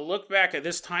 people are going to look back at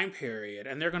this time period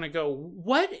and they're going to go,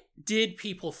 what did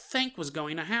people think was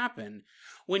going to happen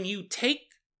when you take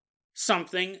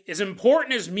something as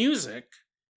important as music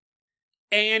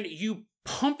and you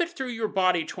pump it through your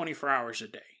body 24 hours a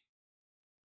day?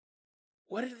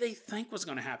 What did they think was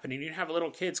going to happen? And you'd have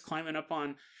little kids climbing up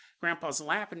on Grandpa's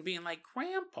lap and being like,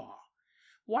 Grandpa,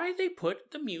 why did they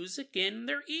put the music in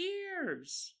their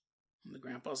ears? And the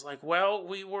Grandpa's like, well,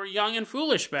 we were young and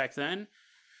foolish back then.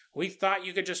 We thought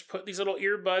you could just put these little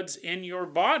earbuds in your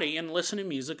body and listen to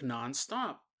music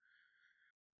nonstop.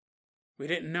 We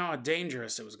didn't know how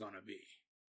dangerous it was going to be.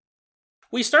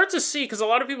 We start to see, because a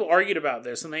lot of people argued about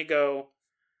this, and they go,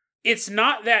 it's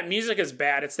not that music is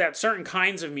bad, it's that certain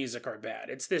kinds of music are bad.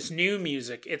 It's this new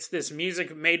music. It's this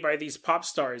music made by these pop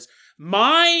stars.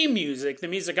 My music, the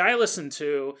music I listen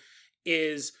to,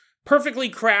 is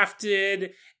perfectly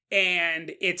crafted,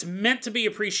 and it's meant to be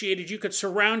appreciated. You could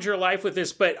surround your life with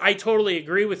this, but I totally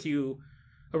agree with you,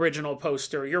 original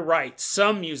poster. You're right.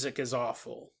 Some music is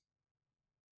awful.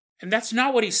 And that's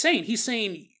not what he's saying. He's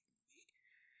saying,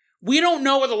 we don't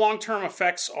know what the long-term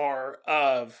effects are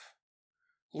of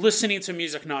listening to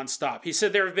music nonstop. He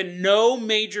said there have been no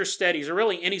major studies, or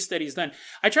really any studies done.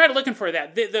 I tried looking for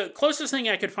that. The closest thing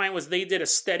I could find was they did a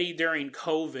study during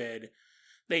COVID.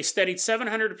 They studied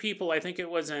 700 people, I think it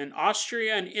was in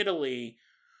Austria and Italy,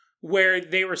 where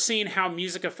they were seeing how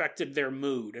music affected their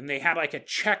mood. And they had like a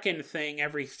check-in thing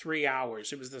every 3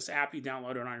 hours. It was this app you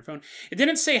downloaded on your phone. It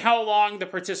didn't say how long the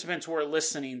participants were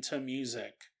listening to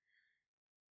music.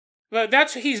 But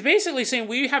he's basically saying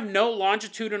we have no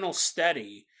longitudinal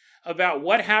study about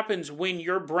what happens when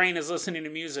your brain is listening to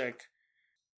music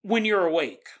when you're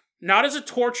awake. Not as a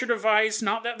torture device,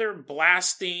 not that they're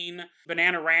blasting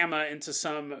Bananarama into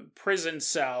some prison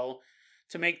cell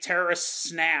to make terrorists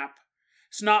snap.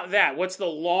 It's not that. What's the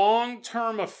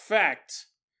long-term effect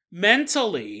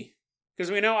mentally?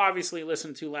 Because we know, obviously,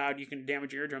 listen too loud, you can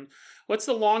damage your eardrums. What's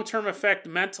the long-term effect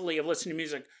mentally of listening to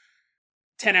music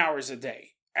 10 hours a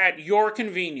day? At your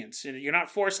convenience. You're not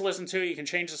forced to listen to it. You can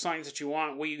change the songs that you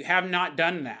want. We have not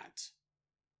done that.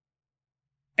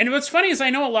 And what's funny is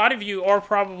I know a lot of you are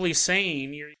probably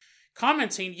saying,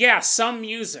 commenting, yeah, some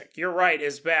music, you're right,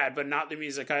 is bad, but not the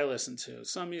music I listen to.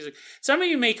 Some of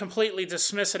you may completely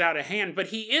dismiss it out of hand, but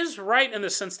he is right in the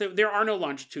sense that there are no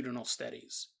longitudinal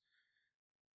studies.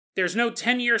 There's no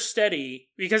 10-year study,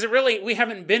 because we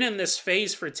haven't been in this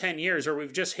phase for 10 years, or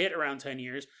we've just hit around 10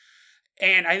 years.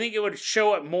 And I think it would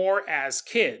show up more as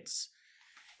kids.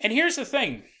 And here's the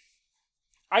thing.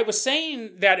 I was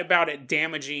saying that about it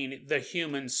damaging the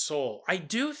human soul. I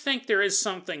do think there is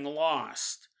something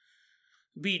lost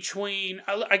between,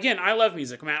 again, I love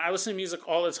music, man. I listen to music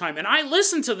all the time, and I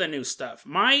listen to the new stuff.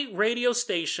 My radio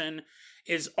station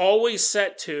is always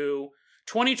set to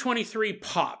 2023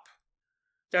 pop.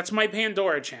 That's my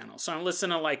Pandora channel. So I'm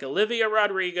listening to like Olivia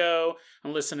Rodrigo.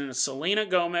 I'm listening to Selena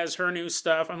Gomez, her new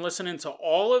stuff. I'm listening to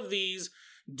all of these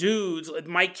dudes, like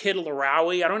Mike Kid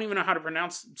Laroi. I don't even know how to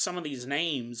pronounce some of these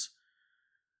names.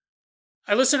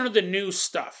 I listen to the new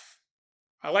stuff.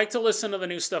 I like to listen to the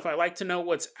new stuff. I like to know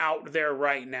what's out there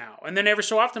right now. And then every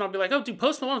so often I'll be like, oh, dude,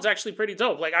 Post Malone's actually pretty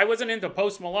dope. Like, I wasn't into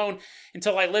Post Malone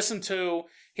until I listened to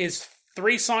his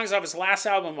 3 songs off his last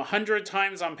album 100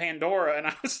 times on Pandora, and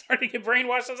I was starting to get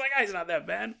brainwashed. I was like, he's not that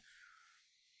bad.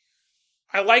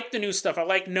 I like the new stuff. I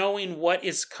like knowing what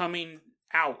is coming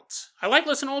out. I like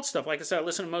listening to old stuff. Like I said, I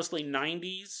listen to mostly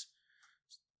 90s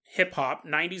hip-hop,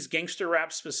 90s gangster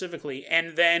rap specifically,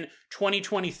 and then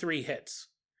 2023 hits.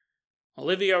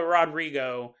 Olivia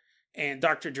Rodrigo and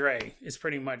Dr. Dre is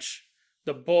pretty much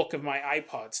the bulk of my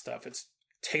iPod stuff. It's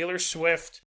Taylor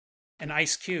Swift and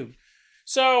Ice Cube.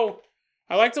 So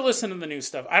I like to listen to the new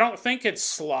stuff. I don't think it's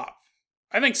slop.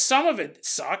 I think some of it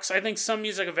sucks. I think some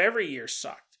music of every year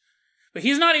sucked. But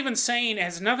he's not even saying it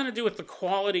has nothing to do with the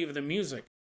quality of the music.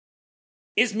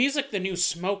 Is music the new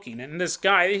smoking? And this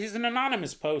guy, he's an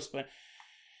anonymous post, but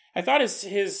I thought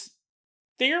his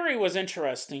theory was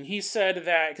interesting. He said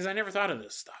that, because I never thought of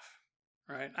this stuff,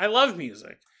 right? I love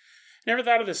music. Never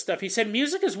thought of this stuff. He said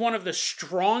music is one of the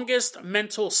strongest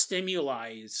mental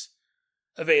stimuli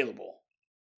available.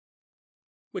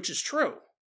 Which is true.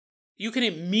 You can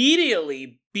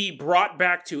immediately be brought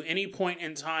back to any point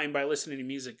in time by listening to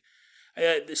music.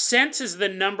 The sense is the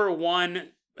number one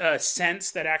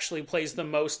sense that actually plays the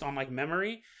most on like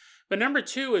memory. But number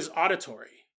 2 is auditory.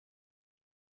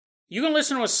 You can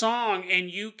listen to a song and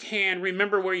you can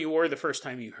remember where you were the first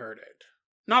time you heard it.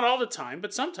 Not all the time,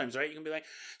 but sometimes, right? You can be like,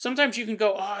 sometimes you can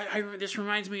go, this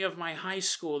reminds me of my high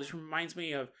school. This reminds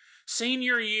me of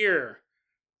senior year.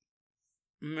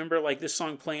 Remember like this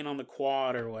song playing on the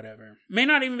quad or whatever. May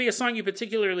not even be a song you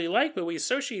particularly like, but we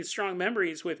associate strong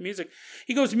memories with music.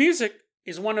 He goes, music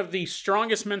is one of the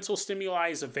strongest mental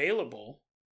stimuli available.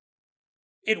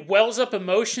 It wells up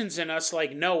emotions in us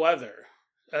like no other.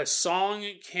 A song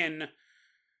can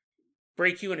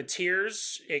break you into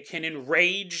tears. It can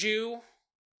enrage you. A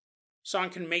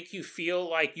song can make you feel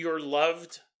like you're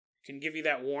loved. It can give you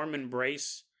that warm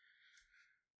embrace.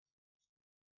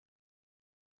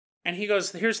 And he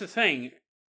goes, here's the thing.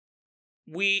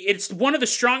 It's one of the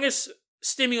strongest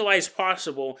stimuli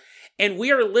possible, and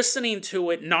we are listening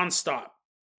to it nonstop.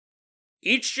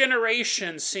 Each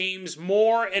generation seems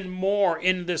more and more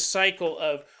in this cycle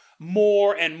of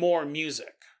more and more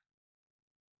music.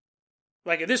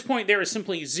 Like at this point, there is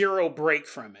simply zero break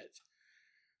from it.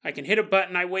 I can hit a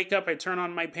button, I wake up, I turn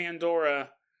on my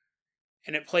Pandora,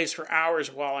 and it plays for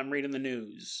hours while I'm reading the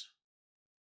news.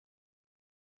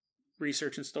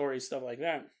 Researching stories, stuff like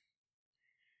that.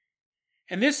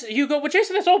 And this, you go, well,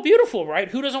 Jason, that's all beautiful, right?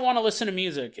 Who doesn't want to listen to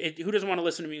music? Who doesn't want to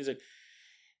listen to music?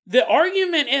 The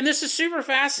argument, and this is super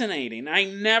fascinating, I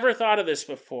never thought of this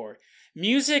before.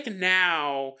 Music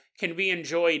now can be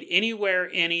enjoyed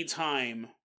anywhere, anytime,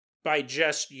 by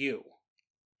just you.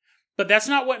 But that's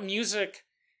not what music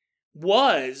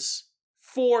was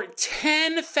for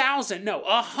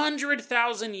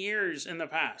 100,000 years in the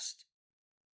past.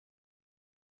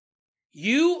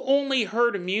 You only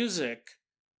heard music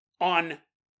on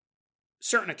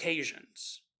certain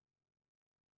occasions.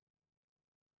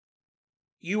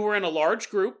 You were in a large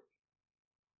group.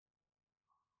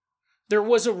 There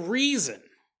was a reason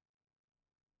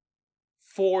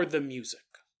for the music.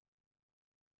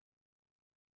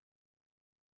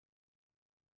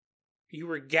 You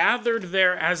were gathered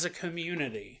there as a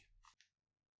community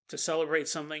to celebrate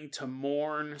something, to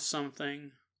mourn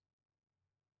something.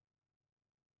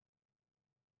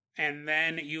 And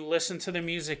then you listen to the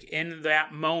music in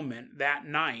that moment, that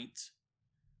night.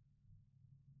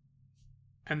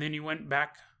 And then you went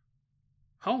back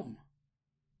home.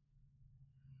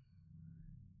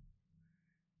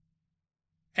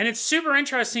 And it's super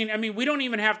interesting. I mean, we don't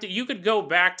even have to, you could go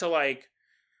back to like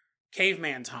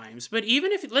caveman times, but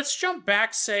even if, let's jump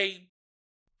back, say,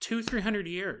 200-300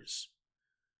 years.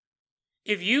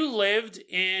 if you lived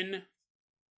in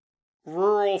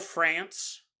rural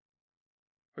France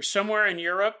or somewhere in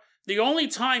Europe, the only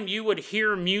time you would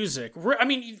hear music, I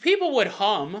mean, people would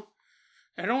hum.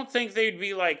 I don't think they'd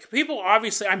be like, people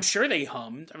obviously, I'm sure they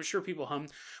hummed. I'm sure people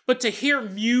hummed. But to hear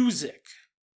music,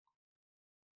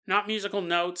 not musical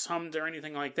notes hummed or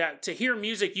anything like that, to hear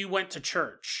music, you went to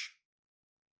church.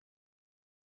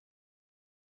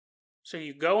 So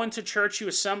you go into church, you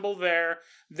assemble there.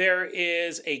 There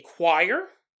is a choir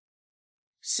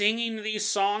singing these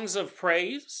songs of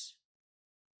praise.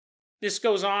 This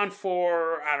goes on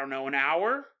for, I don't know, an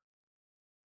hour.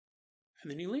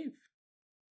 And then you leave.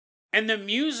 And the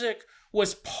music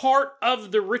was part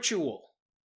of the ritual.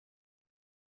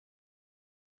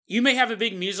 You may have a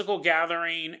big musical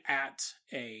gathering at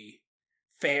a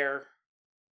fair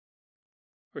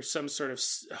or some sort of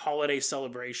holiday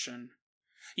celebration.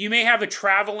 You may have a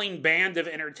traveling band of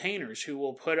entertainers who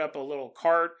will put up a little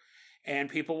cart and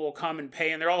people will come and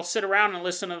pay, and they'll all sit around and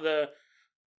listen to the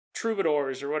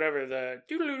troubadours or whatever, the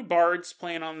doodle-doo bards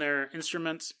playing on their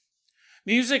instruments.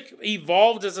 Music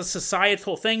evolved as a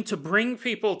societal thing to bring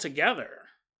people together.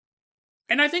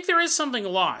 And I think there is something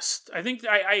lost. I think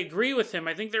I agree with him.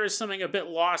 I think there is something a bit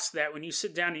lost that when you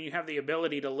sit down and you have the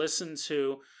ability to listen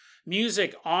to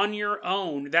music on your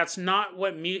own, that's not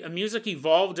what music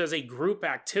evolved as a group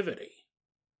activity.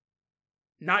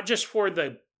 Not just for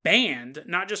the band,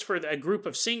 not just for a group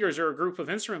of singers or a group of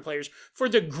instrument players, for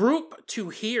the group to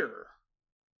hear.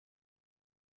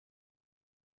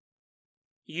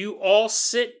 You all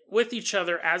sit with each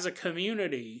other as a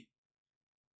community,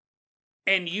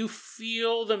 and you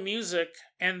feel the music,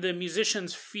 and the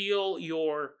musicians feel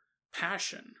your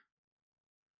passion.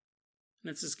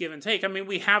 And it's this give and take. I mean,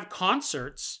 we have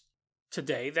concerts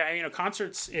today. That,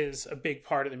 concerts is a big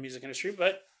part of the music industry,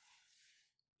 but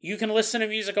you can listen to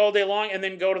music all day long and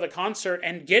then go to the concert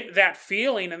and get that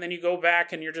feeling, and then you go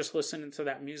back and you're just listening to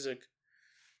that music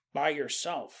by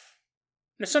yourself.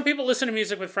 Now, some people listen to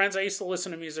music with friends. I used to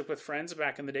listen to music with friends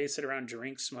back in the day, sit around,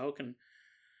 drink, smoke, and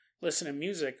listen to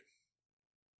music.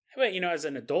 But, as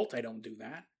an adult, I don't do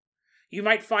that. You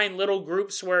might find little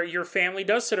groups where your family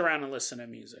does sit around and listen to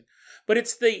music. But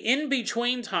it's the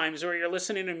in-between times where you're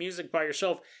listening to music by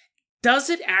yourself.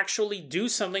 Does it actually do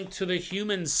something to the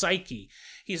human psyche?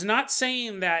 He's not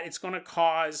saying that it's going to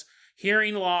cause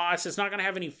hearing loss. It's not going to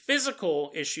have any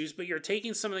physical issues, but you're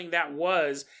taking something that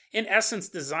was, in essence,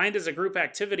 designed as a group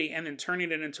activity and then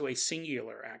turning it into a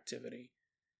singular activity.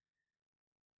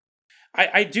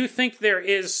 I do think there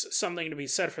is something to be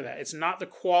said for that. It's not the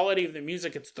quality of the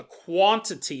music, it's the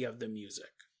quantity of the music.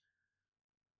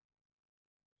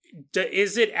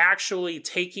 Is it actually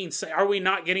are we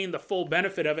not getting the full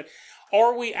benefit of it?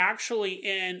 Are we actually,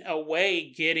 in a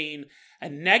way, getting a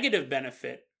negative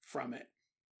benefit from it?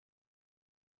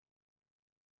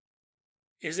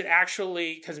 Is it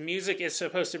actually, because music is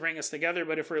supposed to bring us together,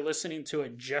 but if we're listening to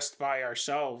it just by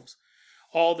ourselves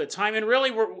all the time, and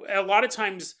really a lot of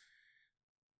times,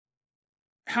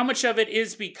 how much of it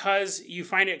is because you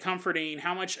find it comforting?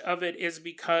 How much of it is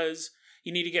because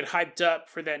you need to get hyped up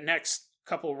for that next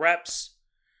couple reps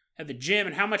at the gym?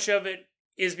 And how much of it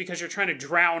is because you're trying to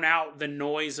drown out the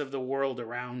noise of the world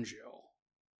around you?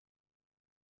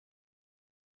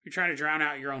 You're trying to drown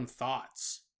out your own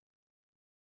thoughts.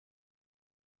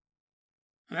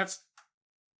 And that's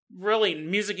really,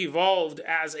 music evolved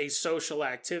as a social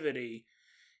activity,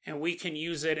 and we can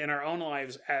use it in our own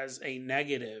lives as a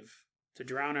negative to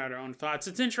drown out our own thoughts.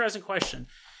 It's an interesting question.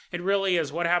 It really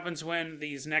is. What happens when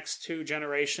these next two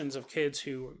generations of kids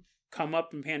who come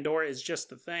up in Pandora is just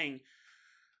the thing?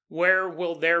 Where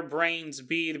will their brains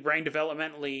be, the brain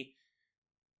developmentally,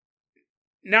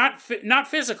 not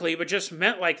physically, but just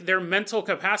like their mental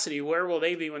capacity? Where will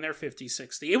they be when they're 50,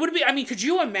 60? It would be, could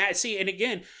you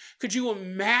imagine, could you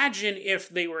imagine if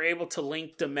they were able to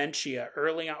link dementia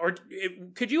early on? Or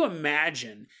could you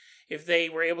imagine if they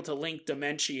were able to link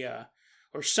dementia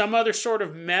or some other sort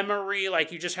of memory,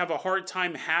 like you just have a hard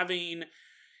time having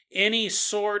any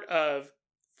sort of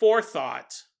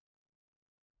forethought,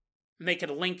 and they could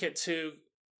link it to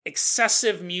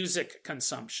excessive music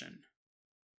consumption?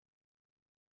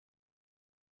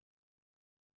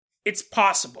 It's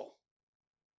possible.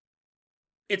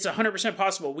 It's 100%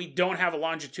 possible. We don't have a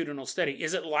longitudinal study.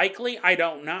 Is it likely? I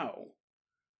don't know.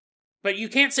 But you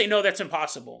can't say, no, that's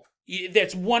impossible.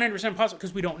 That's 100% possible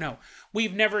because we don't know.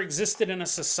 We've never existed in a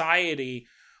society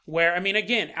where,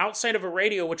 again, outside of a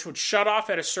radio, which would shut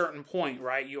off at a certain point,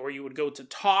 right? Or you would go to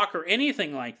talk or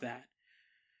anything like that.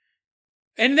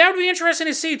 And that would be interesting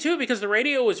to see, too, because the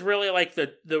radio is really like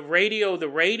the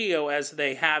radio as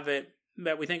they have it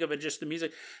that we think of as just the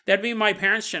music, that'd be my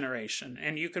parents' generation.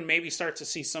 And you can maybe start to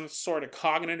see some sort of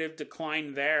cognitive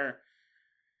decline there.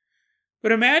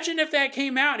 But imagine if that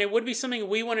came out and it would be something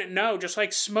we wouldn't know, just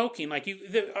like smoking. Like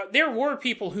there were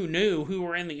people who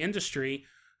were in the industry,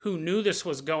 who knew this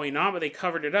was going on, but they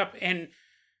covered it up. And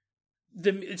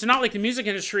it's not like the music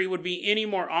industry would be any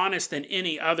more honest than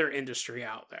any other industry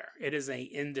out there. It is an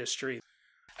industry.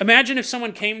 Imagine if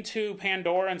someone came to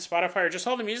Pandora and Spotify, or just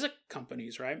all the music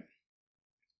companies, right?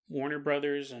 Warner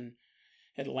Brothers and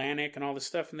Atlantic and all this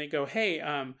stuff, and they go, hey,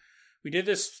 we did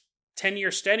this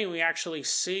 10-year study, and we actually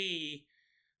see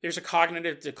there's a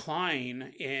cognitive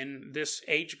decline in this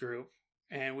age group,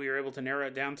 and we were able to narrow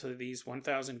it down to these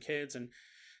 1,000 kids, and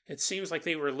it seems like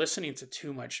they were listening to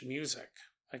too much music.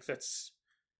 Like, that's...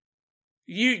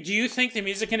 Do you think the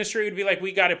music industry would be like,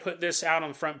 we got to put this out on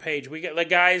the front page? We got, like,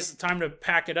 guys, time to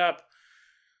pack it up.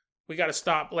 We got to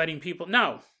stop letting people...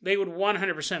 No, they would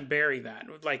 100% bury that,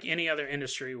 like any other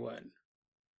industry would.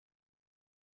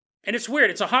 And it's weird.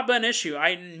 It's a hot button issue.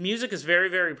 Music is very,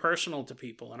 very personal to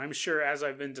people. And I'm sure as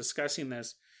I've been discussing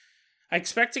this, I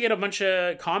expect to get a bunch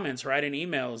of comments, right, and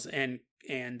emails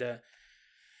and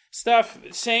stuff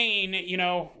saying, you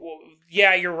know, well,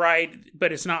 yeah, you're right,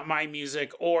 but it's not my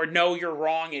music. Or, no, you're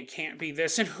wrong. It can't be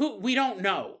this. And we don't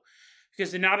know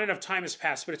because not enough time has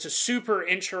passed. But it's a super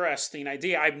interesting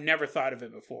idea. I've never thought of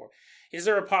it before. Is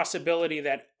there a possibility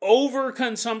that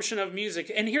overconsumption of music,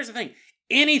 and here's the thing,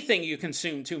 anything you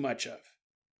consume too much of.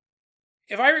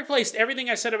 If I replaced everything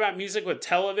I said about music with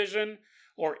television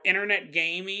or internet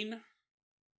gaming,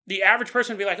 the average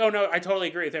person would be like, oh no, I totally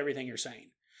agree with everything you're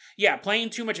saying. Yeah, playing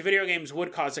too much video games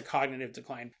would cause a cognitive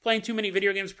decline. Playing too many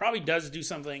video games probably does do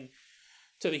something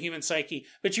to the human psyche.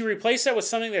 But you replace that with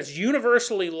something that's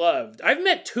universally loved. I've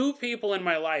met 2 people in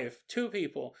my life, 2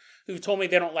 people, who've told me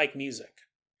they don't like music.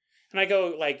 And I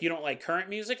go, like, you don't like current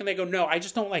music? And they go, no, I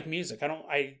just don't like music.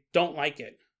 I don't like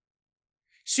it.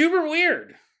 Super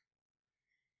weird.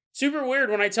 Super weird.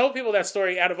 When I tell people that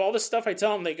story, out of all the stuff I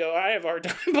tell them, they go, I have a hard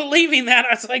time believing that.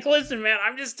 I was like, listen, man,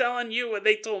 I'm just telling you what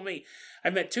they told me.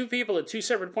 I've met 2 people at 2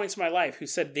 separate points in my life who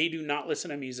said they do not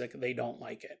listen to music. They don't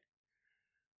like it.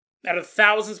 Out of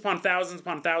thousands upon thousands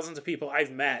upon thousands of people I've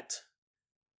met.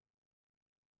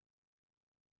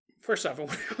 First off,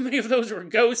 how many of those were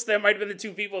ghosts? That might have been the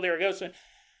 2 people they were ghosts. But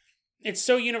it's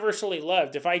so universally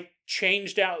loved. If I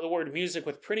changed out the word music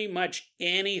with pretty much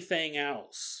anything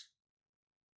else,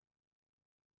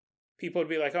 people would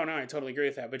be like, oh no, I totally agree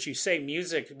with that. But you say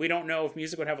music, we don't know if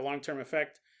music would have a long-term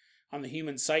effect on the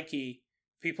human psyche.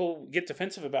 People get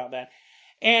defensive about that.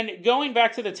 And going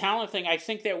back to the talent thing, I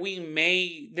think that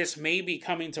this may be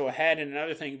coming to a head in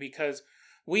another thing because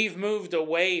we've moved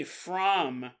away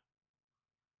from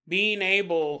being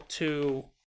able to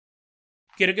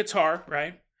get a guitar,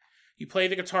 right? You play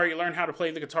the guitar, you learn how to play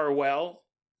the guitar well,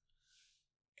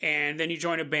 and then you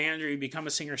join a band or you become a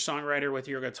singer-songwriter with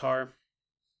your guitar.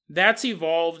 That's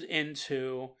evolved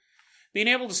into being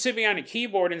able to sit behind a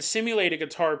keyboard and simulate a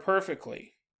guitar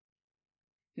perfectly.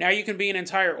 Now you can be an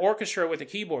entire orchestra with a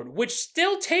keyboard, which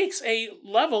still takes a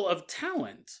level of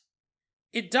talent.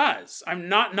 It does. I'm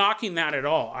not knocking that at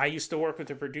all. I used to work with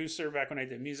a producer back when I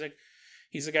did music.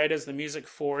 He's the guy who does the music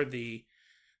for the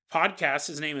podcast.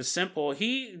 His name is Simple.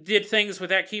 He did things with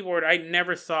that keyboard I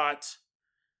never thought.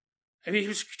 I mean, he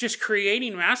was just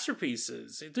creating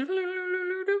masterpieces. It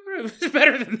was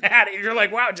better than that. And you're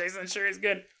like, wow, Jason sure is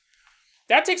good.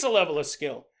 That takes a level of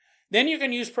skill. Then you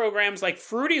can use programs like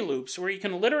Fruity Loops, where you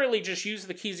can literally just use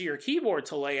the keys of your keyboard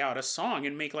to lay out a song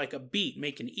and make like a beat,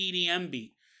 make an EDM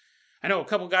beat. I know a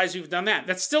couple guys who've done that.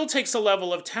 That still takes a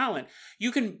level of talent.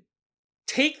 You can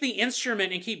take the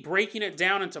instrument and keep breaking it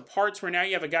down into parts where now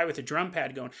you have a guy with a drum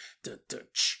pad going that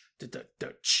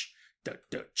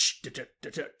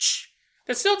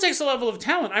still takes a level of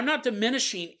talent. I'm not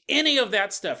diminishing any of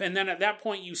that stuff. And then at that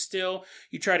point you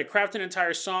try to craft an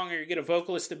entire song, or you get a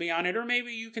vocalist to be on it, or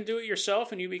maybe you can do it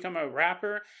yourself and you become a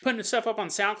rapper, putting stuff up on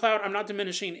SoundCloud. I'm not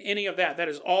diminishing any of that. That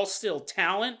is all still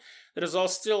talent. That is all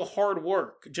still hard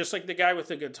work, just like the guy with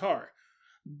the guitar.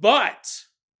 But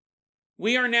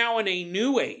we are now in a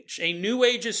new age. A new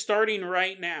age is starting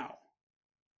right now,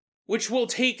 which will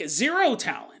take zero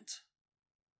talent.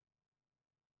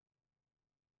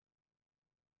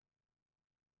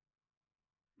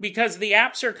 Because the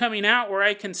apps are coming out where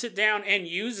I can sit down and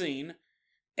using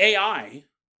AI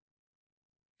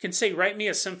can say, write me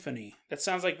a symphony that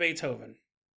sounds like Beethoven.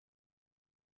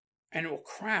 And it will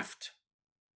craft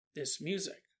this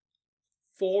music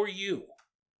for you.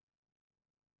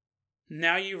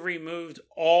 Now you've removed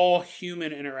all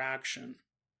human interaction.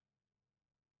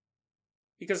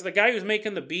 Because the guy who's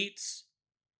making the beats,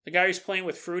 the guy who's playing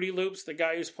with Fruity Loops, the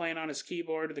guy who's playing on his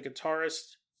keyboard, the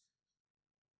guitarist.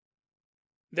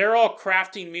 They're all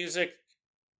crafting music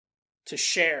to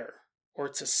share, or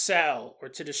to sell, or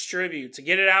to distribute, to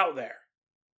get it out there.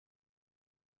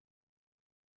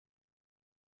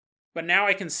 But now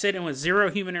I can sit in with zero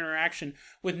human interaction,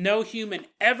 with no human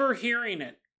ever hearing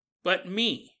it but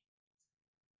me.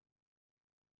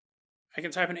 I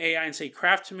can type in AI and say,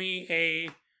 craft me a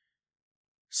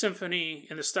symphony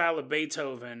in the style of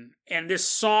Beethoven, and this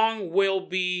song will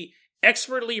be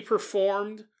expertly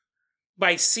performed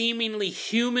by seemingly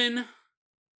human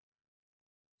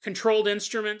controlled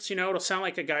instruments. You know, it'll sound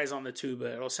like a guy's on the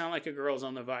tuba, it'll sound like a girl's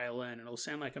on the violin, it'll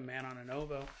sound like a man on an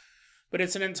oboe, but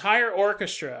it's an entire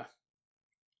orchestra.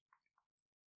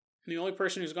 And the only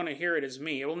person who's going to hear it is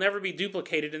me. It will never be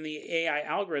duplicated in the AI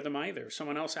algorithm either. If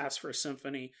someone else asks for a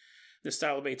symphony the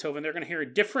style of Beethoven, they're going to hear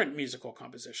a different musical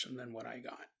composition than what I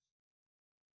got.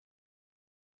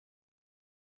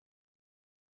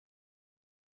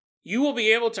 You will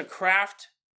be able to craft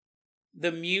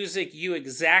the music you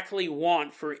exactly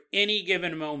want for any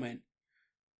given moment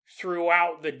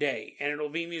throughout the day, and it'll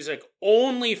be music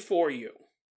only for you.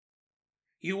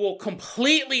 You will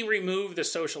completely remove the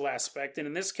social aspect, and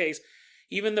in this case,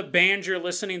 even the band you're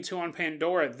listening to on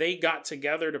Pandora, they got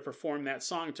together to perform that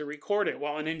song, to record it,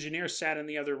 while an engineer sat in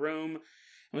the other room and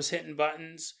was hitting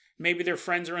buttons. Maybe their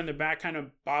friends are in the back kind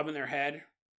of bobbing their head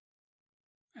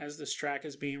as this track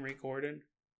is being recorded.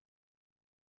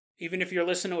 Even if you're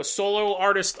listening to a solo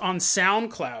artist on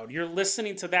SoundCloud, you're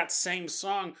listening to that same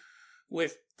song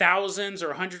with thousands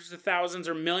or hundreds of thousands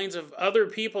or millions of other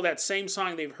people, that same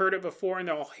song. They've heard it before and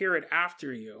they'll hear it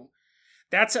after you.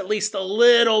 That's at least a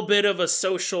little bit of a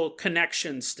social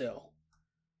connection still.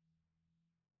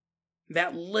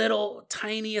 That little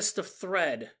tiniest of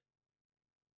thread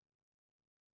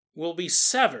will be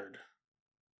severed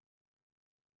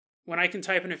when I can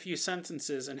type in a few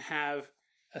sentences and have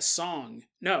a song,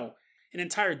 no, an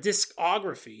entire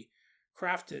discography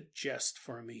crafted just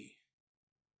for me.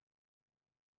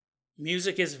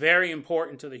 Music is very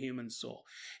important to the human soul.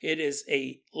 It is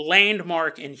a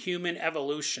landmark in human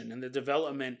evolution and the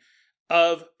development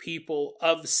of people,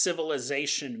 of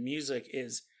civilization. Music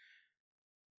is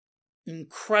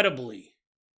incredibly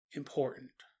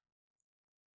important.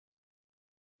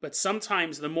 But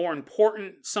sometimes the more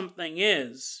important something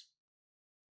is,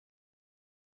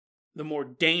 the more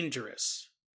dangerous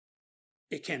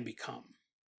it can become.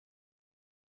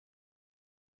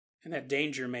 And that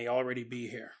danger may already be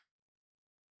here.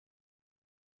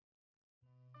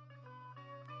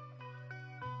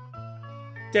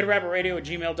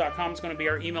 DeadRabbitRadio@gmail.com is going to be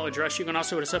our email address. You can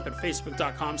also hit us up at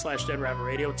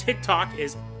Facebook.com/DeadRabbitRadio. TikTok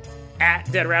is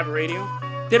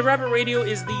 @DeadRabbitRadio. Dead Rabbit Radio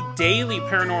is the daily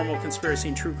paranormal conspiracy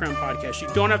and true crime podcast. You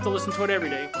don't have to listen to it every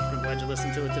day. I'm glad you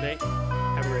listened to it today.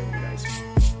 Have a great one.